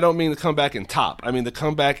comeback, I don't mean the comeback in top. I mean the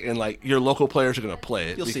comeback in, like, your local players are going to play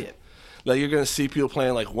it. You'll see it. Like, you're going to see people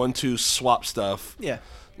playing, like, 1-2 swap stuff. Yeah.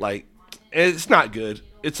 Like, it's not good.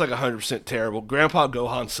 It's, like, 100% terrible. Grandpa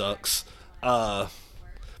Gohan sucks.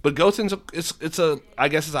 But Goten's it's a I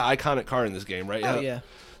guess it's an iconic card in this game, right? Oh yeah.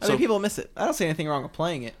 I So- mean, people miss it. I don't see anything wrong with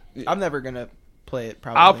playing it. I'm never gonna play it.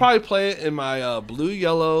 Probably. I'll probably play it in my blue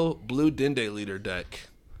yellow blue Dende leader deck,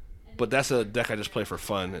 but that's a deck I just play for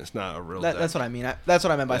fun. It's not a real deck. That's what I mean. That's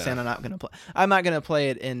what I meant by saying I'm not gonna play. I'm not gonna play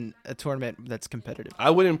it in a tournament that's competitive. I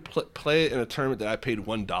wouldn't play it in a tournament that I paid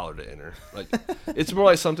 $1 to enter. Like, it's more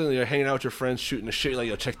like something that you're hanging out with your friends, shooting the shit. Like,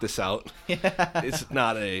 yo, check this out. It's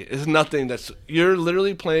nothing that's. You're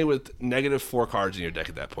literally playing with -4 cards in your deck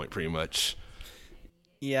at that point, pretty much.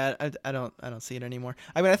 Yeah, I don't see it anymore.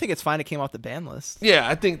 I mean, I think it's fine. It came off the ban list. Yeah,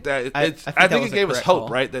 I think that I think was it a gave us correct hope, call.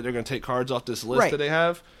 right? That they're going to take cards off this list Right. that they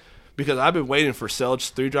have, because I've been waiting for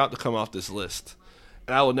Selge 3-drop to come off this list,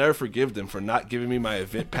 and I will never forgive them for not giving me my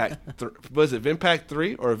event pack. Was it event pack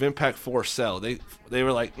 3 or event pack 4 Cell? They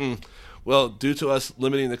were like, well, due to us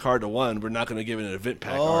limiting the card to 1, we're not going to give it an event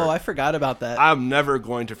pack. Oh, card. I forgot about that. I'm never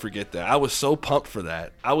going to forget that. I was so pumped for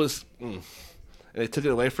that. And they took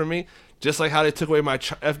it away from me. Just like how they took away my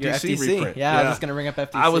FDC, Your FDC. reprint. Yeah, I was just gonna bring up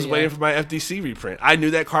FDC. I was waiting for my FDC reprint. I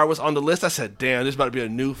knew that card was on the list. I said, damn, this is about to be a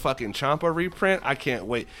new fucking Champa reprint. I can't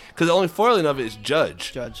wait. Because the only foiling of it is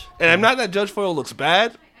Judge. And I'm not that Judge foil looks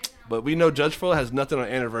bad, but we know Judge foil has nothing on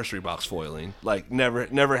anniversary box foiling. Like,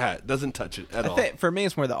 never had. Doesn't touch it at all. For me,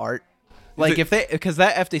 it's more the art. Like, because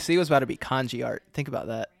that FDC was about to be kanji art. Think about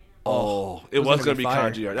that. It was going to be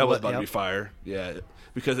fire. kanji art. That was about to be fire. Yeah,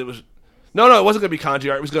 because it was... No, it wasn't going to be kanji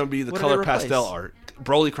art. It was going to be the What did color they replace? pastel art.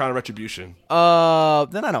 Broly Crown of Retribution. Then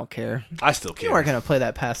I don't care. I still care. You weren't gonna play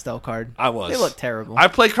that pastel card. I was. They look terrible. I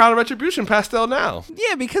play Crown of Retribution pastel now.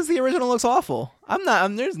 Yeah, because the original looks awful.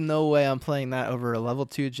 There's no way I'm playing that over a level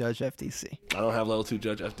 2 Judge FTC. I don't have level 2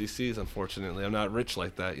 Judge FDCs, unfortunately. I'm not rich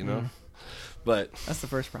like that, you know. But That's the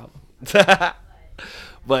first problem.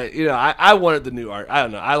 but you know, I wanted the new art. I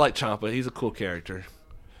don't know. I like Champa. He's a cool character.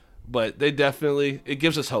 But they definitely, it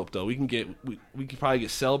gives us hope though. We can probably get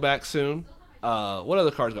Cell back soon. What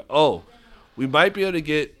other cards got? Oh, we might be able to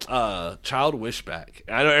get Child Wish back.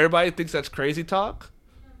 I know everybody thinks that's crazy talk,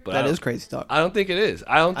 but That is crazy talk. I don't think it is.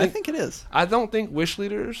 I think it is. I don't think Wish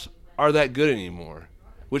leaders are that good anymore,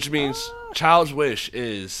 which means Child's Wish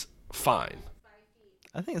is fine.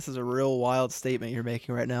 I think this is a real wild statement you're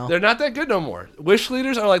making right now. They're not that good no more. Wish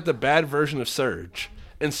leaders are like the bad version of Surge,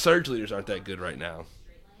 and Surge leaders aren't that good right now.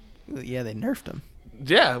 Yeah, they nerfed them.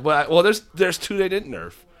 Yeah, well, there's 2 they didn't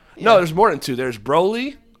nerf. No, there's more than 2. There's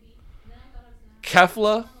Broly,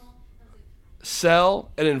 Kefla,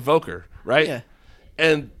 Cell, and Invoker, right? Yeah.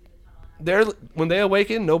 And when they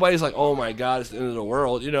awaken, nobody's like, oh my god, it's the end of the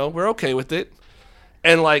world. You know, we're okay with it.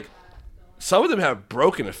 And like, some of them have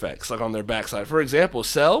broken effects, like on their backside. For example,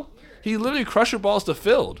 Cell, he literally crusher balls the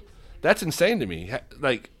field. That's insane to me.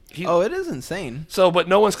 Like, it is insane. So, but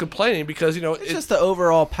no one's complaining because, you know, It's just the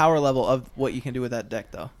overall power level of what you can do with that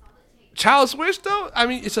deck, though. Child's Wish, though, I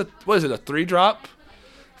mean, it's a 3-drop,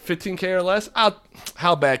 15K or less?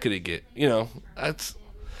 How bad could it get? You know,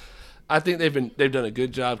 I think they've done a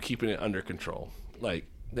good job keeping it under control. Like,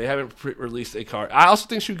 they haven't released a card. I also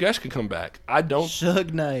think Shugesh could come back.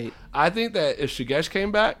 Shug Knight. I think that if Shugesh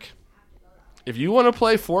came back, if you want to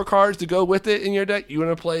play 4 cards to go with it in your deck, you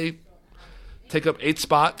want to take up 8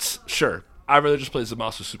 spots, sure. I'd rather just play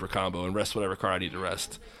Zamasu Super Combo and rest whatever card I need to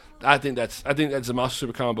rest. I think that Zamasu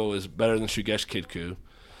Super Combo is better than Shugesh Kid Coup.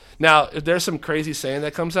 Now, if there's some crazy saying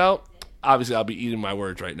that comes out, obviously I'll be eating my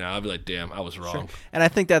words right now. I'll be like, damn, I was wrong. Sure. And I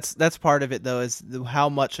think that's part of it, though, is how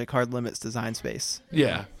much a card limits design space.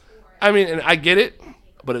 Yeah. I mean, and I get it,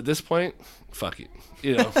 but at this point, fuck it.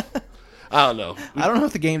 You know, I don't know. I don't know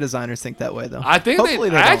if the game designers think that way, though. I think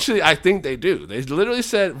Hopefully I don't. think they do. They literally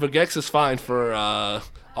said Vegex is fine for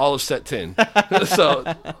all of set 10. So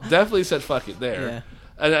definitely said fuck it there. Yeah.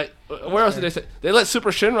 And where else did they say? They let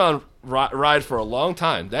Super Shenron ride for a long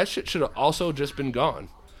time. That shit should have also just been gone.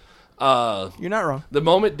 You're not wrong. The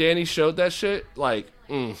moment Danny showed that shit, like,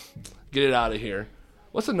 get it out of here.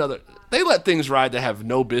 What's another? They let things ride that have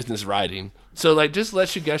no business riding. So, like, just let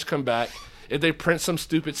Shugesh come back. If they print some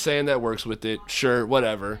stupid saying that works with it, sure,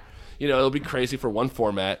 whatever. You know, it'll be crazy for one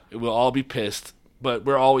format. We'll all be pissed, but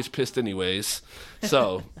we're always pissed anyways.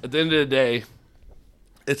 So, at the end of the day,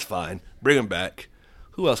 it's fine. Bring him back.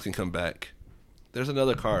 Who else can come back? There's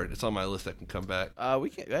another card. It's on my list that can come back. We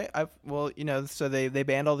can. So they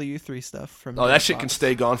banned all the U3 stuff from. Oh, that Xbox. shit can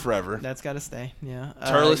stay gone forever. That's got to stay. Yeah.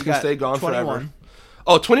 Turles you can got stay gone 21. forever.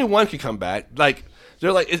 Oh, 21 can come back. Like,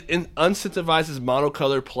 they're like, it incentivizes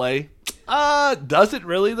monocolor play. Does it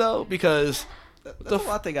really, though? Because That's a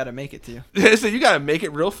lot they got to make it to. so you got to make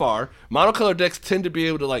it real far. Monocolor decks tend to be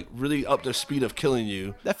able to, like, really up their speed of killing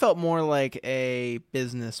you. That felt more like a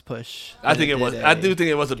business push. I think it was. I do think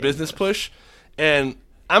it was a business push. And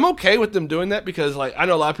I'm okay with them doing that because, like, I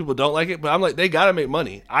know a lot of people don't like it, but I'm like, they got to make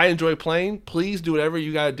money. I enjoy playing. Please do whatever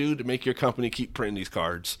you got to do to make your company keep printing these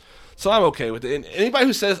cards. So I'm okay with it. And anybody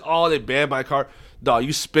who says, oh, they banned my card, dog,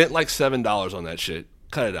 you spent like $7 on that shit.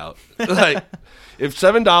 Cut it out. Like, if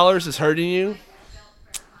 $7 is hurting you,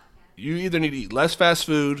 you either need to eat less fast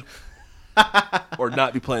food or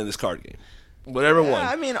not be playing this card game. Whatever one.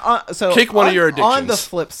 I mean, so kick one of your addictions. On the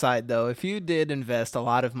flip side, though, if you did invest a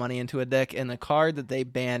lot of money into a deck and the card that they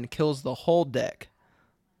banned kills the whole deck.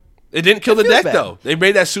 It didn't kill the deck, bad. though. They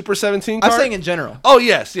made that Super 17 card. I'm saying in general. Oh,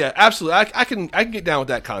 yes. Yeah, absolutely. I can get down with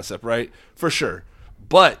that concept, right? For sure.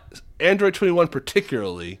 But Android 21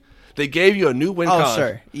 particularly, they gave you a new win con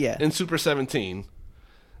sure. Yeah. in Super 17.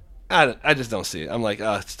 I just don't see it. I'm like,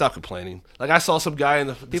 stop complaining. Like, I saw some guy in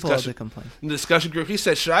the discussion group. He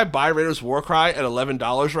said, should I buy Raiders Warcry at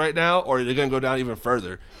 $11 right now, or are they going to go down even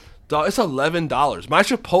further? Dog, it's $11. My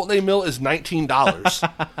Chipotle meal is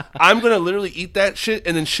 $19. I'm going to literally eat that shit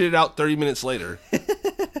and then shit it out 30 minutes later.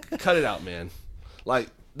 Cut it out, man. Like,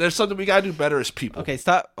 there's something we got to do better as people. Okay,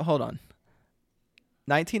 stop. Hold on.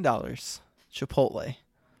 $19. Chipotle.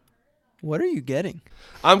 What are you getting?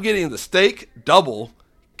 I'm getting the steak, double,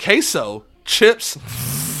 queso, chips,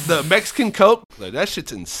 the Mexican Coke. Like, that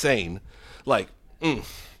shit's insane. Like,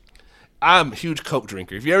 I'm a huge Coke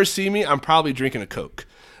drinker. If you ever see me, I'm probably drinking a Coke.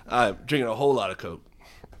 I'm drinking a whole lot of Coke.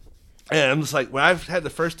 And I'm just like, when I've had the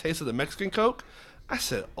first taste of the Mexican Coke, I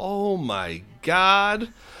said, oh my God,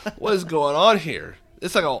 what is going on here?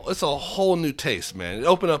 It's like it's a whole new taste, man. It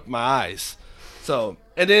opened up my eyes. So,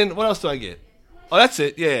 and then what else do I get? Oh, that's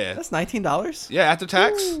it. Yeah. That's $19? Yeah, after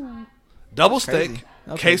tax. Ooh. Double steak,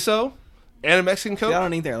 queso, and a Mexican Coke. See, I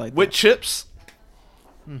don't eat there like that. With chips.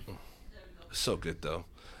 So good, though.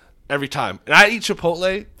 Every time. And I eat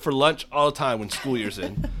Chipotle for lunch all the time when school year's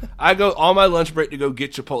in. I go on my lunch break to go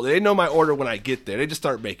get Chipotle. They know my order when I get there. They just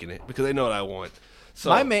start making it because they know what I want. So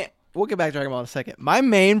we'll get back to Dragon Ball in a second. My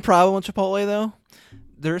main problem with Chipotle, though,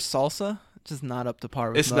 their salsa just not up to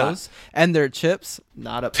par with Moe's. And their chips,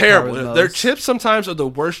 not up to par with Moe's. Their chips sometimes are the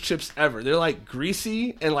worst chips ever. They're like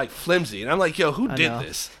greasy and like flimsy. And I'm like, yo, who did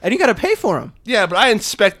this? And you got to pay for them. Yeah, but I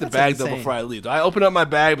inspect the bag, though, before I leave. I open up my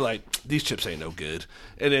bag, like, these chips ain't no good.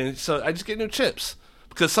 And then, so I just get new chips.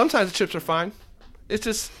 Because sometimes the chips are fine. It's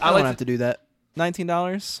just, I don't have to do that.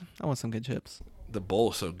 $19, I want some good chips. The bowl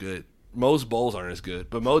is so good. Moe's bowls aren't as good.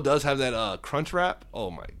 But Moe does have that crunch wrap. Oh,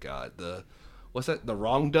 my God. What's that? The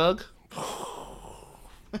Wrong Doug?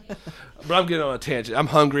 But I'm getting on a tangent. I'm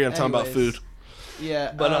hungry. I'm talking about food.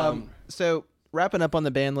 Yeah. But so wrapping up on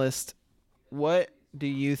the ban list, what do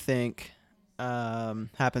you think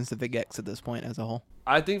happens to Vigex at this point as a whole?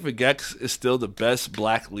 I think Vigex is still the best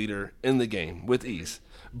black leader in the game with ease.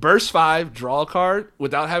 Burst 5 draw card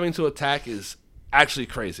without having to attack is actually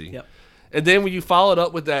crazy. Yep. And then when you follow it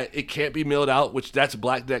up with that, it can't be milled out, which that's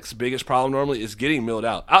Black Deck's biggest problem normally, is getting milled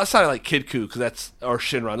out. Outside of like Kid Ku, or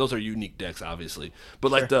Shinron, those are unique decks, obviously.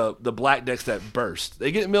 But like the Black Decks that burst,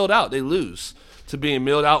 they get milled out. They lose to being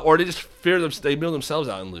milled out, or they just they mill themselves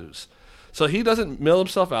out and lose. So he doesn't mill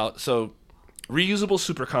himself out. So reusable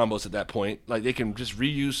super combos at that point, like they can just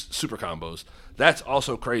reuse super combos. That's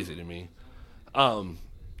also crazy to me. And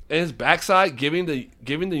his backside, giving the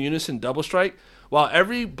Unison double strike. While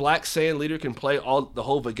every Black Saiyan leader can play the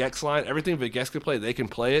whole Vigex line, everything Vigex can play, they can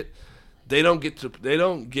play it. They don't get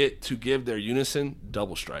to give their Unison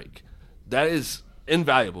double strike. That is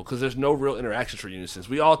invaluable because there's no real interactions for Unisons.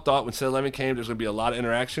 We all thought when Set 11 came, there's going to be a lot of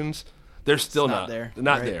interactions. They're still not there. They're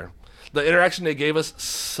not there. The interaction they gave us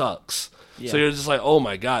sucks. Yeah. So you're just like, oh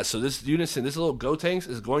my God. So this Unison, this little Gotenks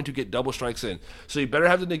is going to get double strikes in. So you better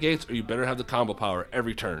have the negates or you better have the combo power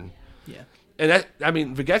every turn. Yeah. And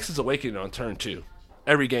Vigex is awakening on turn 2.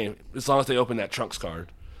 Every game, as long as they open that Trunks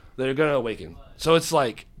card, they're going to awaken. So it's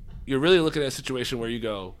like, you're really looking at a situation where you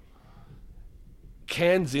go,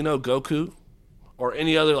 can Xeno Goku or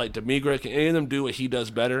any other like Demigra, can any of them do what he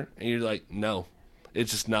does better? And you're like, no,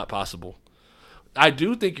 it's just not possible. I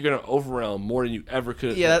do think you're going to overwhelm more than you ever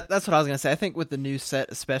could. Yeah, that's what I was going to say. I think with the new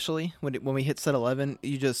set, especially when we hit set 11,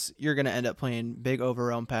 you're going to end up playing big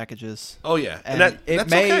overwhelm packages. Oh yeah, and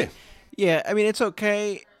that's okay. Yeah, I mean, it's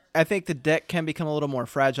okay. I think the deck can become a little more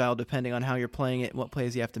fragile depending on how you're playing it and what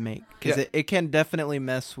plays you have to make. Because it can definitely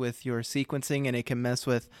mess with your sequencing, and it can mess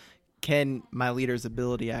with, can my leader's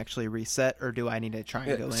ability actually reset, or do I need to try and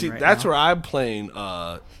go in right now? See, that's where I'm playing,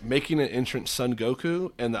 making an entrant Son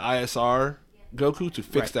Goku and the ISR Goku to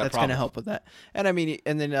fix that that's problem. That's going to help with that. And I mean,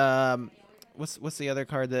 and then what's the other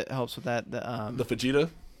card that helps with that? The Vegeta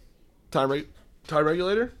time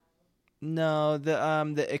regulator? No,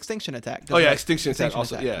 the extinction attack. Oh yeah, extinction attack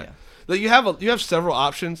also. Yeah. Like you have several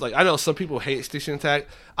options. Like I know some people hate extinction attack.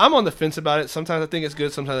 I'm on the fence about it. Sometimes I think it's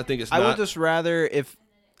good. Sometimes I think it's not. I would just rather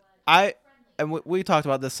we talked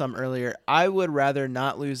about this some earlier. I would rather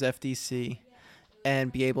not lose FDC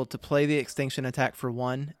and be able to play the extinction attack for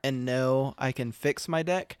 1 and know I can fix my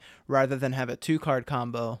deck rather than have a 2-card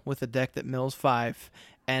combo with a deck that mills 5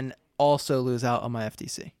 and also lose out on my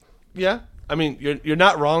FDC. Yeah, I mean you're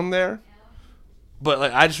not wrong there, but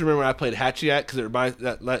like I just remember when I played Hatchiat because it reminds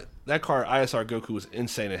that card ISR Goku was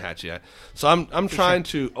insane in Hatchiat. So I'm trying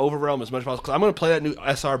to overwhelm as much as possible because I'm going to play that new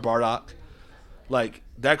SR Bardock. Like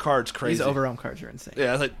that card's crazy. These overwhelm cards are insane.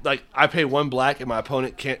 Yeah, like I pay 1 black and my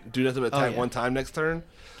opponent can't do nothing but attack 1 time next turn.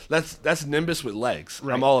 That's Nimbus with legs.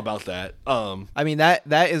 Right. I'm all about that. I mean that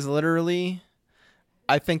is literally,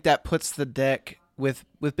 I think that puts the deck with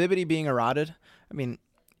Bibbidi being eroded. I mean,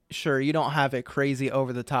 sure, you don't have a crazy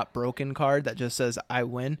over the top broken card that just says I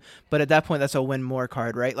win, but at that point that's a win more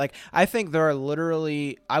card, right? Like I think there are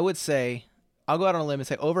literally, I would say, I'll go out on a limb and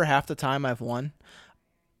say over half the time I've won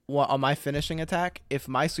on my finishing attack, if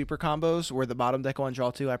my super combos were the bottom deck 1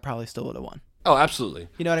 draw 2, I probably still would have won. Oh, absolutely.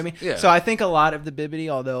 You know what I mean? Yeah. So I think a lot of the Bibbidi,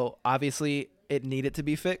 although obviously it needed to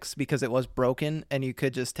be fixed because it was broken and you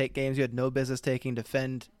could just take games you had no business taking,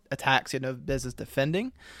 defend attacks you had no business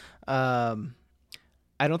defending. I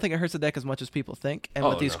don't think it hurts the deck as much as people think. And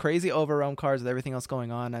with these crazy overwhelm cards with everything else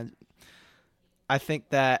going on, I think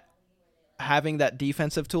that having that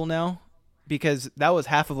defensive tool now, because that was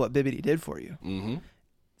half of what Bibbidi did for you. Mm-hmm.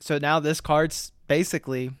 So now this card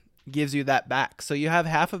basically gives you that back. So you have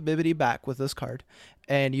half of Bibbidi back with this card,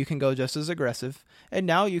 and you can go just as aggressive. And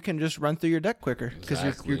now you can just run through your deck quicker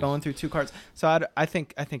because you're going through 2 cards. So I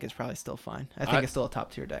think it's probably still fine. I think it's still a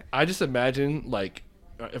top tier deck. I just imagine like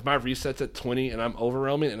if my reset's at 20 and I'm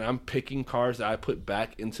overwhelming and I'm picking cards that I put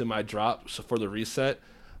back into my drop for the reset,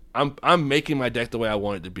 I'm making my deck the way I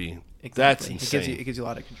want it to be. Exactly. That's insane. It gives you a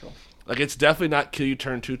lot of control. Like it's definitely not kill you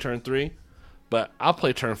turn 2, turn 3. But I'll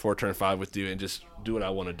play turn 4, turn 5 with you and just do what I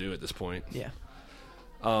want to do at this point. Yeah.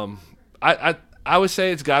 I would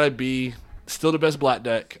say it's got to be still the best black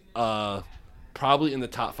deck, probably in the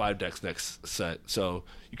top 5 decks next set. So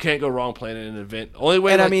you can't go wrong playing in an event. Only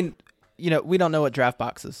way. And I mean, we don't know what Draft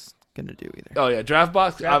Box is going to do either. Oh yeah, Draft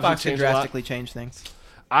Box can drastically change things.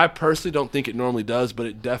 I personally don't think it normally does, but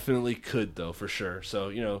it definitely could though for sure.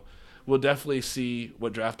 So we'll definitely see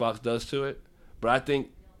what Draft Box does to it. But I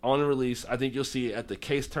think on the release, I think you'll see at the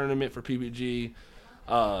case tournament for PPG,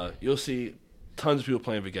 you'll see tons of people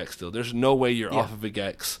playing Vegex still. There's no way you're off of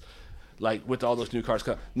Vegex, like with all those new cards.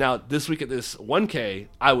 Now, this week at this 1K,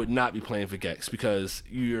 I would not be playing Vegex because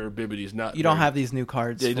your Bibbidi's not. You don't have these new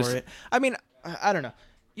cards for it. I mean, I don't know.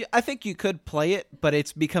 I think you could play it, but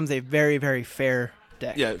it becomes a very, very fair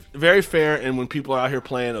deck. Yeah, very fair. And when people are out here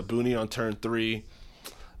playing a Booney on turn 3,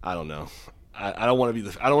 I don't know. I don't want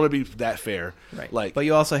to be that fair. Right. Like, but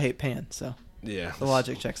you also hate Pan, so yeah, the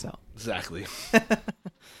logic checks out. Exactly.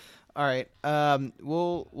 All right.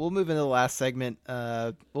 We'll move into the last segment.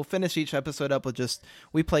 We'll finish each episode up with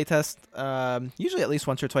we play test usually at least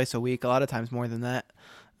once or twice a week. A lot of times more than that.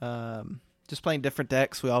 Just playing different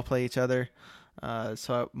decks. We all play each other.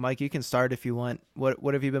 So Mike, you can start if you want.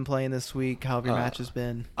 What have you been playing this week? How have your matches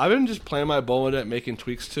been? I've been just playing my Bulma deck, making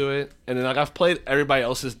tweaks to it, and then I've played everybody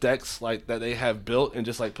else's decks like that they have built, and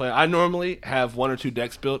just like playing. I normally have 1 or 2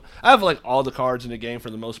 decks built. I have like all the cards in the game for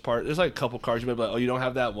the most part. There's like a couple cards you may be like, oh, you don't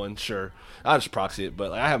have that one, sure. I'll just proxy it,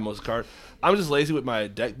 but like, I have most cards. I'm just lazy with my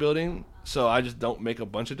deck building, so I just don't make a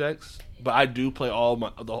bunch of decks. But I do play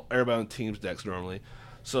everybody on the team's decks normally.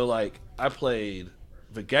 So like I played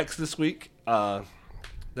Vegex this week.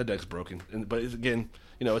 That deck's broken, but again,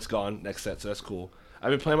 it's gone next set, so that's cool. I've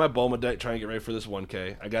been playing my Bulma deck, trying to get ready for this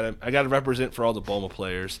 1K. I got to represent for all the Bulma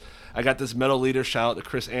players. I got this Metal Leader. Shout out to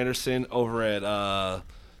Chris Anderson over at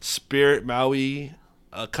Spirit Maui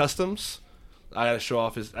Customs. I got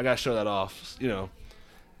to show that off.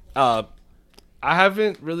 I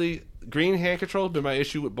haven't really green hand control has been my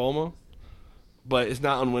issue with Bulma, but it's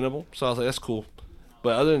not unwinnable. So I was like, that's cool.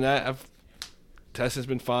 But other than that, testing's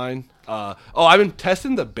been fine. I've been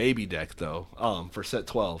testing the baby deck though. For set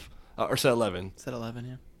 12 or set 11. Set 11,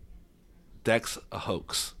 yeah. Deck's a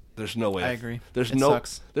hoax. There's no way. I agree.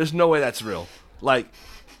 Sucks. There's no way that's real. Like,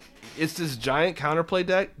 it's this giant counterplay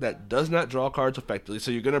deck that does not draw cards effectively,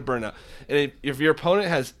 so you're gonna burn out. And if your opponent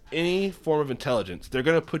has any form of intelligence, they're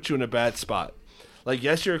gonna put you in a bad spot. Like,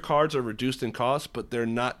 yes, your cards are reduced in cost, but they're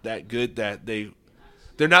not that good that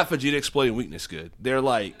they're not Vegeta exploiting weakness good. They're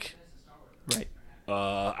like, right.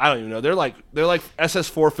 I don't even know. They're like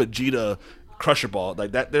SS4 Vegeta Crusher Ball,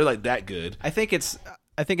 like that. They're like that good. I think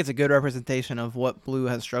I think it's a good representation of what Blue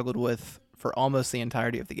has struggled with for almost the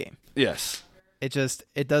entirety of the game. Yes. It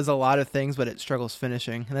does a lot of things, but it struggles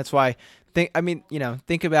finishing. And that's why, think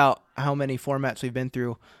about how many formats we've been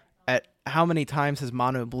through. At how many times has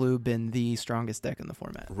Mono Blue been the strongest deck in the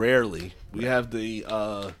format? Rarely. We have the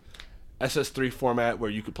SS3 format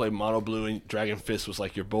where you could play Mono Blue and Dragon Fist was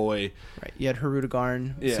like your boy. Right. You had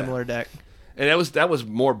Harudagarn, similar deck. And that was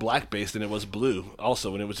more black based than it was blue.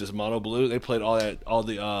 Also, when it was just Mono Blue, they played all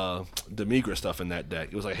the Migra stuff in that deck.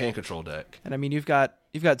 It was like a hand control deck. And I mean, you've got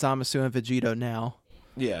Zamasu and Vegito now.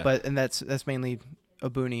 Yeah. But that's mainly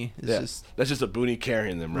Abuni. That's just Abuni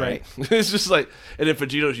carrying them, right? It's just like, and then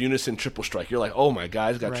Vegito's Unison Triple Strike. You're like, oh my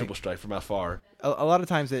god, he's got Triple Strike from afar. A lot of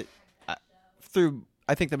times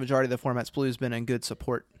I think the majority of the formats, Blue's been in good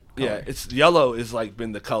support color. Yeah, it's yellow is like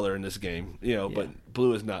been the color in this game, but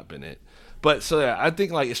blue has not been it. But so yeah, I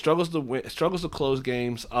think like it struggles to win, it struggles to close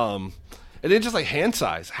games. And then just like hand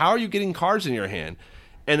size, how are you getting cards in your hand?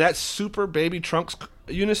 And that Super Baby Trunks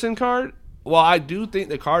Unison card, while I do think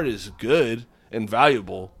the card is good and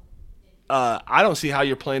valuable, I don't see how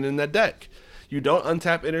you're playing in that deck. You don't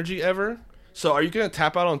untap energy ever, so are you going to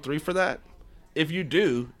tap out on 3 for that? If you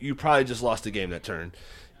do, you probably just lost the game that turn.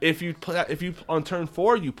 If you on turn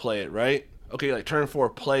 4 you play it, right? Okay, like turn 4,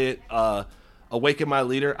 play it. Awaken my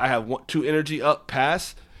leader. I have 2 energy up,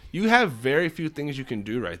 pass. You have very few things you can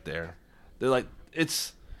do right there. They're like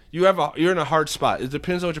you're in a hard spot. It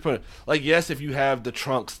depends on what you're putting. Like yes, if you have the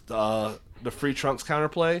Trunks, the free Trunks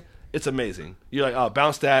counterplay, it's amazing. You're like, oh,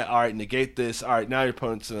 bounce that. All right, negate this. All right, now your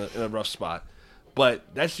opponent's in a rough spot. But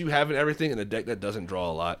that's you having everything in a deck that doesn't draw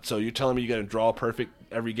a lot. So you're telling me you got to draw perfect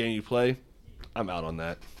every game you play? I'm out on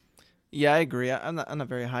that. Yeah, I agree. I'm not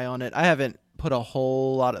very high on it. I haven't put a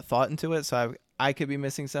whole lot of thought into it, so I could be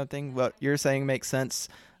missing something. What you're saying makes sense.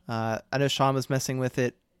 I know Sean was messing with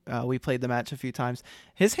it. We played the match a few times.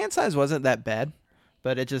 His hand size wasn't that bad,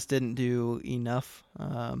 but it just didn't do enough.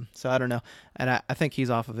 So I don't know. And I think he's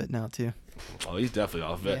off of it now too. Oh, he's definitely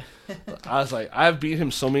off of it. Yeah. I was like, I've beat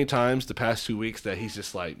him so many times the past 2 weeks that he's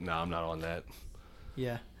just like, no, I'm not on that.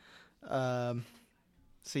 Yeah.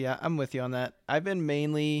 So yeah, I'm with you on that. I've been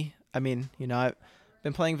mainly, I've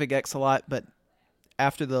been playing Vigex a lot, but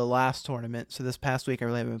after the last tournament, so this past week I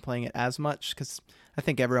really haven't been playing it as much because I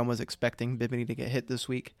think everyone was expecting Bimini to get hit this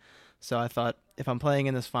week. So I thought if I'm playing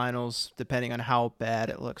in this finals, depending on how bad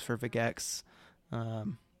it looks for Vigex,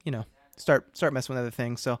 start messing with other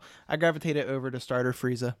things. So I gravitated over to starter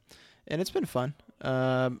Frieza, and it's been fun.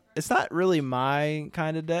 It's not really my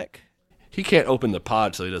kind of deck. He can't open the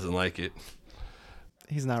pod, so he doesn't like it.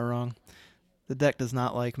 He's not wrong. The deck does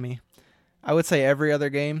not like me. I would say every other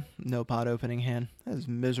game, no pod opening hand. That is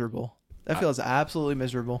miserable. That feels absolutely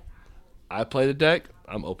miserable. I play the deck,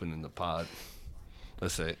 I'm opening the pod.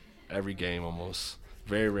 Let's say every game almost.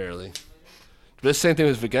 Very rarely. But the same thing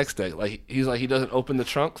with Vigex deck. Like he doesn't open the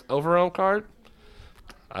Trunks Overwhelm card.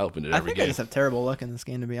 I opened it every game. I just have terrible luck in this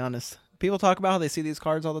game, to be honest. People talk about how they see these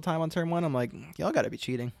cards all the time on turn 1. I'm like, y'all got to be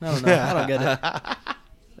cheating. I don't know. I don't get it.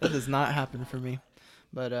 That does not happen for me.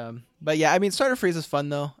 But yeah, I mean, starter Frieza is fun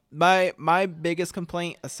though. My biggest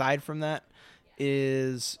complaint aside from that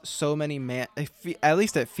is so many at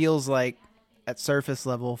least it feels like at surface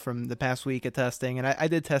level from the past week of testing, and I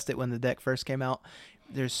did test it when the deck first came out.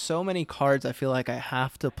 There's so many cards I feel like I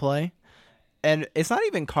have to play. And it's not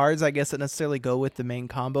even cards, I guess, that necessarily go with the main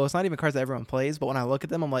combo. It's not even cards that everyone plays, but when I look at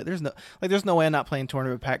them, I'm like, there's no way I'm not playing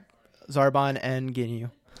Tournament Pack Zarbon and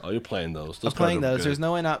Ginyu. Oh, you're playing those. I'm playing those. There's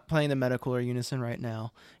no way not playing the Medical or Unison right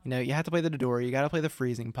now. You have to play the Dodori. You got to play the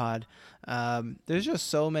Freezing Pod. There's just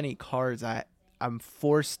so many cards I'm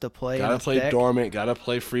forced to play. Got to play deck. Dormant. Got to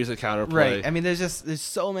play Frieza counterplay. Right. I mean, there's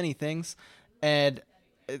so many things, and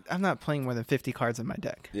I'm not playing more than 50 cards in my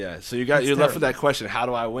deck. Yeah. So you're left with that question: how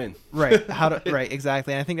do I win? Right. Right.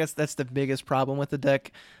 Exactly. And I think that's the biggest problem with the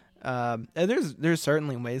deck. And there's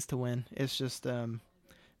certainly ways to win. It's just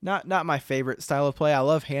not my favorite style of play. I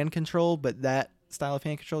love hand control, but that style of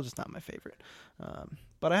hand control just not my favorite.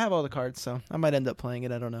 But I have all the cards, so I might end up playing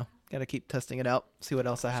it. I don't know. Got to keep testing it out, see what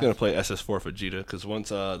else I have. I'm going to play SS4 Vegeta, because once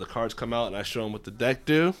the cards come out and I show them what the deck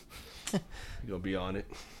do, you're going to be on it.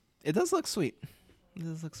 It does look sweet.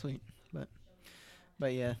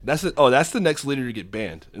 But yeah. That's the next leader to get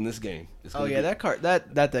banned in this game.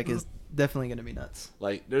 That deck is definitely going to be nuts.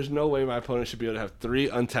 Like, there's no way my opponent should be able to have 3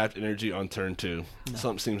 untapped energy on turn 2. No.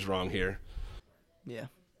 Something seems wrong here. Yeah.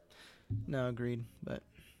 No, agreed. But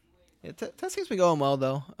that seems to be going well,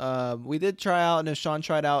 though. We did try out, and Sean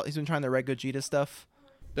tried out, he's been trying the Red Gogeta stuff.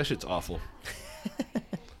 That shit's awful.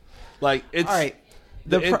 Like, it's... All right.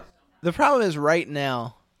 The problem is right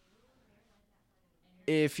now,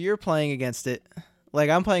 if you're playing against it, Like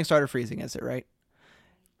I'm playing starter freeze against it, right?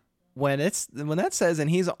 When that says and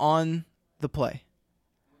he's on the play,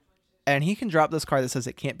 and he can drop this card that says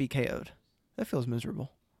it can't be KO'd, that feels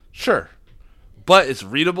miserable. Sure, but it's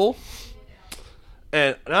readable.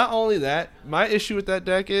 And not only that, my issue with that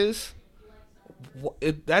deck is,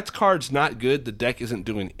 if that card's not good, the deck isn't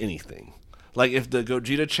doing anything. Like, if the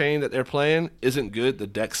Gogeta chain that they're playing isn't good, the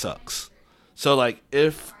deck sucks. So, like,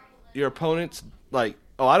 if your opponent's like,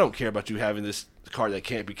 oh, I don't care about you having this card that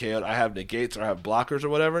can't be KO'd, I have negates or I have blockers or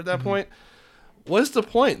whatever at that point, what's the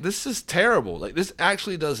point? This is terrible. Like, this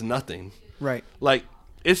actually does nothing. Right. Like,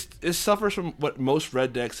 it suffers from what most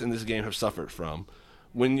red decks in this game have suffered from.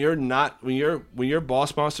 When your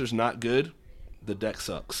boss monster's not good, the deck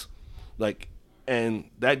sucks. Like, and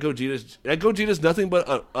that Gogeta's nothing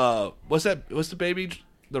but what's the baby,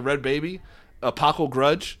 the red baby, Apocal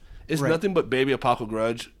Grudge. It's nothing but baby Apocal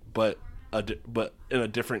Grudge, but in a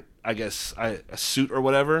different, I guess, a suit or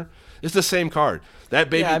whatever. It's the same card. That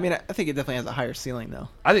baby. Yeah, I mean, I think it definitely has a higher ceiling though.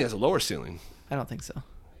 I think it has a lower ceiling. I don't think so.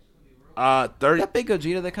 30. That big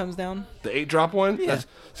Gogeta that comes down. The 8-drop one?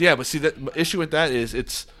 Yeah. But see, the issue with that is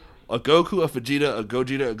it's a Goku, a Vegeta, a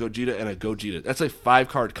Gogeta, and a Gogeta. That's a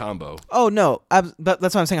 5-card combo. Oh, no.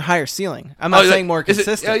 That's why I'm saying higher ceiling. I'm not saying more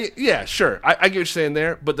consistent. Yeah, sure. I get what you're saying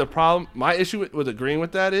there. But the problem, my issue with agreeing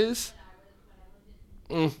with that is,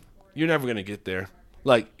 you're never going to get there.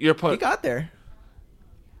 Like, your He opponent. got there.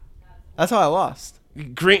 That's how I lost.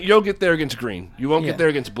 Green, you'll get there against green. You won't get there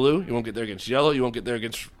against blue. You won't get there against yellow. You won't get there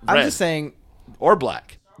against red. I'm just saying, or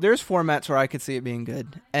black. there's formats where I could see it being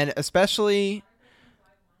good. And especially,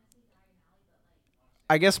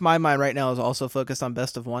 I guess my mind right now is also focused on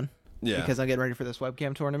best of one. Yeah. Because I'm getting ready for this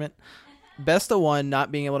webcam tournament. Best of one,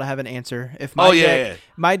 not being able to have an answer. If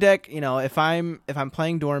my deck, you know, if I'm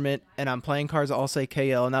playing Dormant and I'm playing cards that all say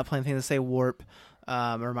KO and not playing things that say Warp,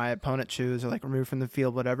 or my opponent choose or like remove from the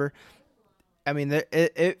field, whatever. I mean,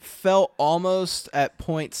 it felt almost at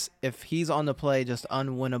points, if he's on the play, just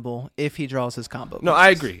unwinnable if he draws his combo. No, I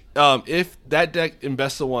agree. If that deck in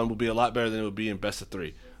best of one would be a lot better than it would be in best of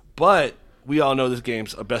three. But we all know this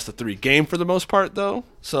game's a best of three game for the most part, though.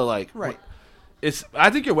 So, like, right. I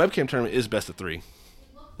think your webcam tournament is best of three.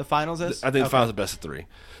 The finals is? I think the finals is best of three.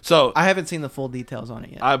 So I haven't seen the full details on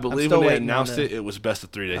it yet. I believe when they announced it was best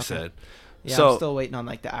of three, they said. Yeah, so I'm still waiting on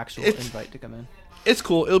like the actual invite to come in. It's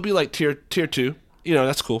cool. It'll be like tier 2. You know,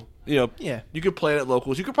 that's cool. You know, yeah. You could play it at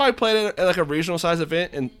locals. You could probably play it at like a regional size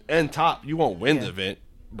event and top. You won't win the event,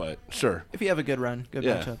 but sure. If you have a good run, good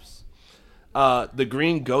matchups. The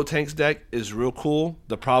green Gotenks deck is real cool.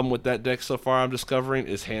 The problem with that deck so far I'm discovering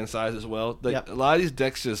is hand size as well. A lot of these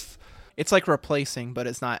decks just, it's like replacing, but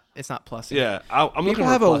it's not plussing. Yeah, I'm looking for People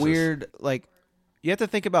have pluses. a weird, like, you have to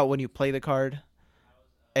think about when you play the card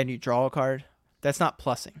and you draw a card. That's not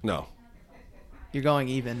plussing. No. You're going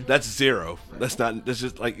even. That's zero. That's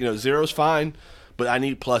just like, you know, zero's fine, but I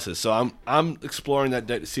need pluses. So I'm exploring that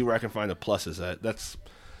deck to see where I can find the pluses at. That's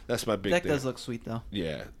my big deck thing. does look sweet though.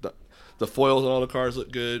 Yeah. The foils on all the cards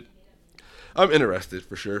look good. I'm interested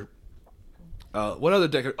for sure. What other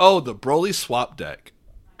deck? Oh, the Broly swap deck.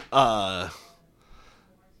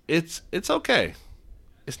 It's okay.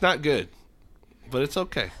 It's not good, but it's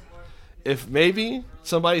okay. If maybe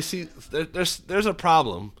somebody sees there's a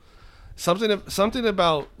problem. Something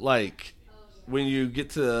about, like, when you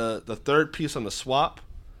get to the third piece on the swap,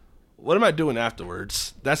 what am I doing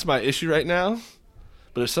afterwards? That's my issue right now.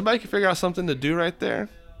 But if somebody can figure out something to do right there,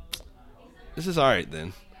 this is all right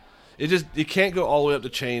then. You can't go all the way up the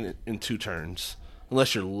chain in 2 turns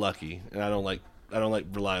unless you're lucky, and I don't like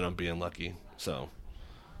relying on being lucky. So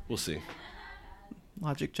we'll see.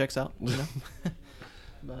 Logic checks out, you know.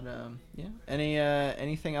 But yeah.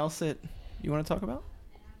 Anything else that you want to talk about?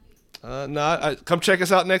 No, come check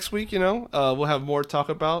us out next week. You know, we'll have more to talk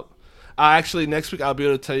about. Actually, next week I'll be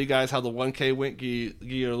able to tell you guys how the 1K went. Give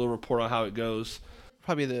you a little report on how it goes.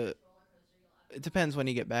 Probably it depends when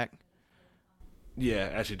you get back. Yeah,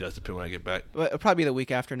 it actually does depend when I get back. But it'll probably be the week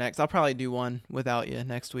after next. I'll probably do one without you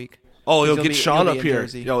next week. Oh, you'll get Sean up here.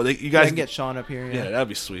 Yo, you guys can get Sean up here. Yeah, that'd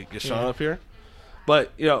be sweet. Get Sean up here.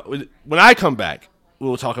 But, you know, when I come back,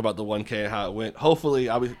 we'll talk about the 1K and how it went. Hopefully,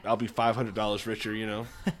 I'll be $500 richer. You know.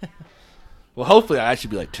 Well, hopefully, I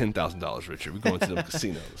actually be like $10,000 richer. We're going to the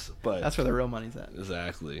casinos, but that's where the real money's at.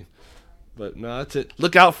 Exactly. But no, that's it.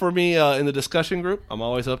 Look out for me in the discussion group. I'm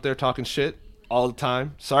always up there talking shit all the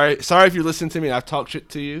time. Sorry if you're listening to me and I've talked shit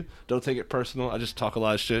to you. Don't take it personal. I just talk a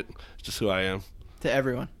lot of shit. It's just who I am. To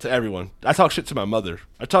everyone. To everyone. I talk shit to my mother.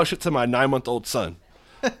 I talk shit to my 9-month-old son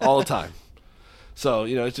all the time. So,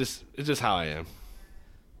 you know, it's just how I am.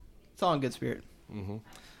 It's all in good spirit. Mm-hmm.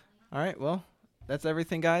 All right, well, that's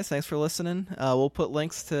everything, guys. Thanks for listening. We'll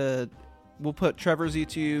put Trevor's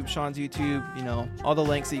YouTube, Sean's YouTube, all the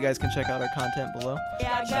links so you guys can check out our content below.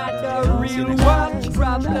 I got the real world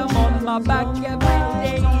problem on my back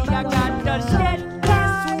every day. I got the shit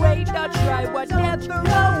this way to try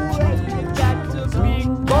whatever.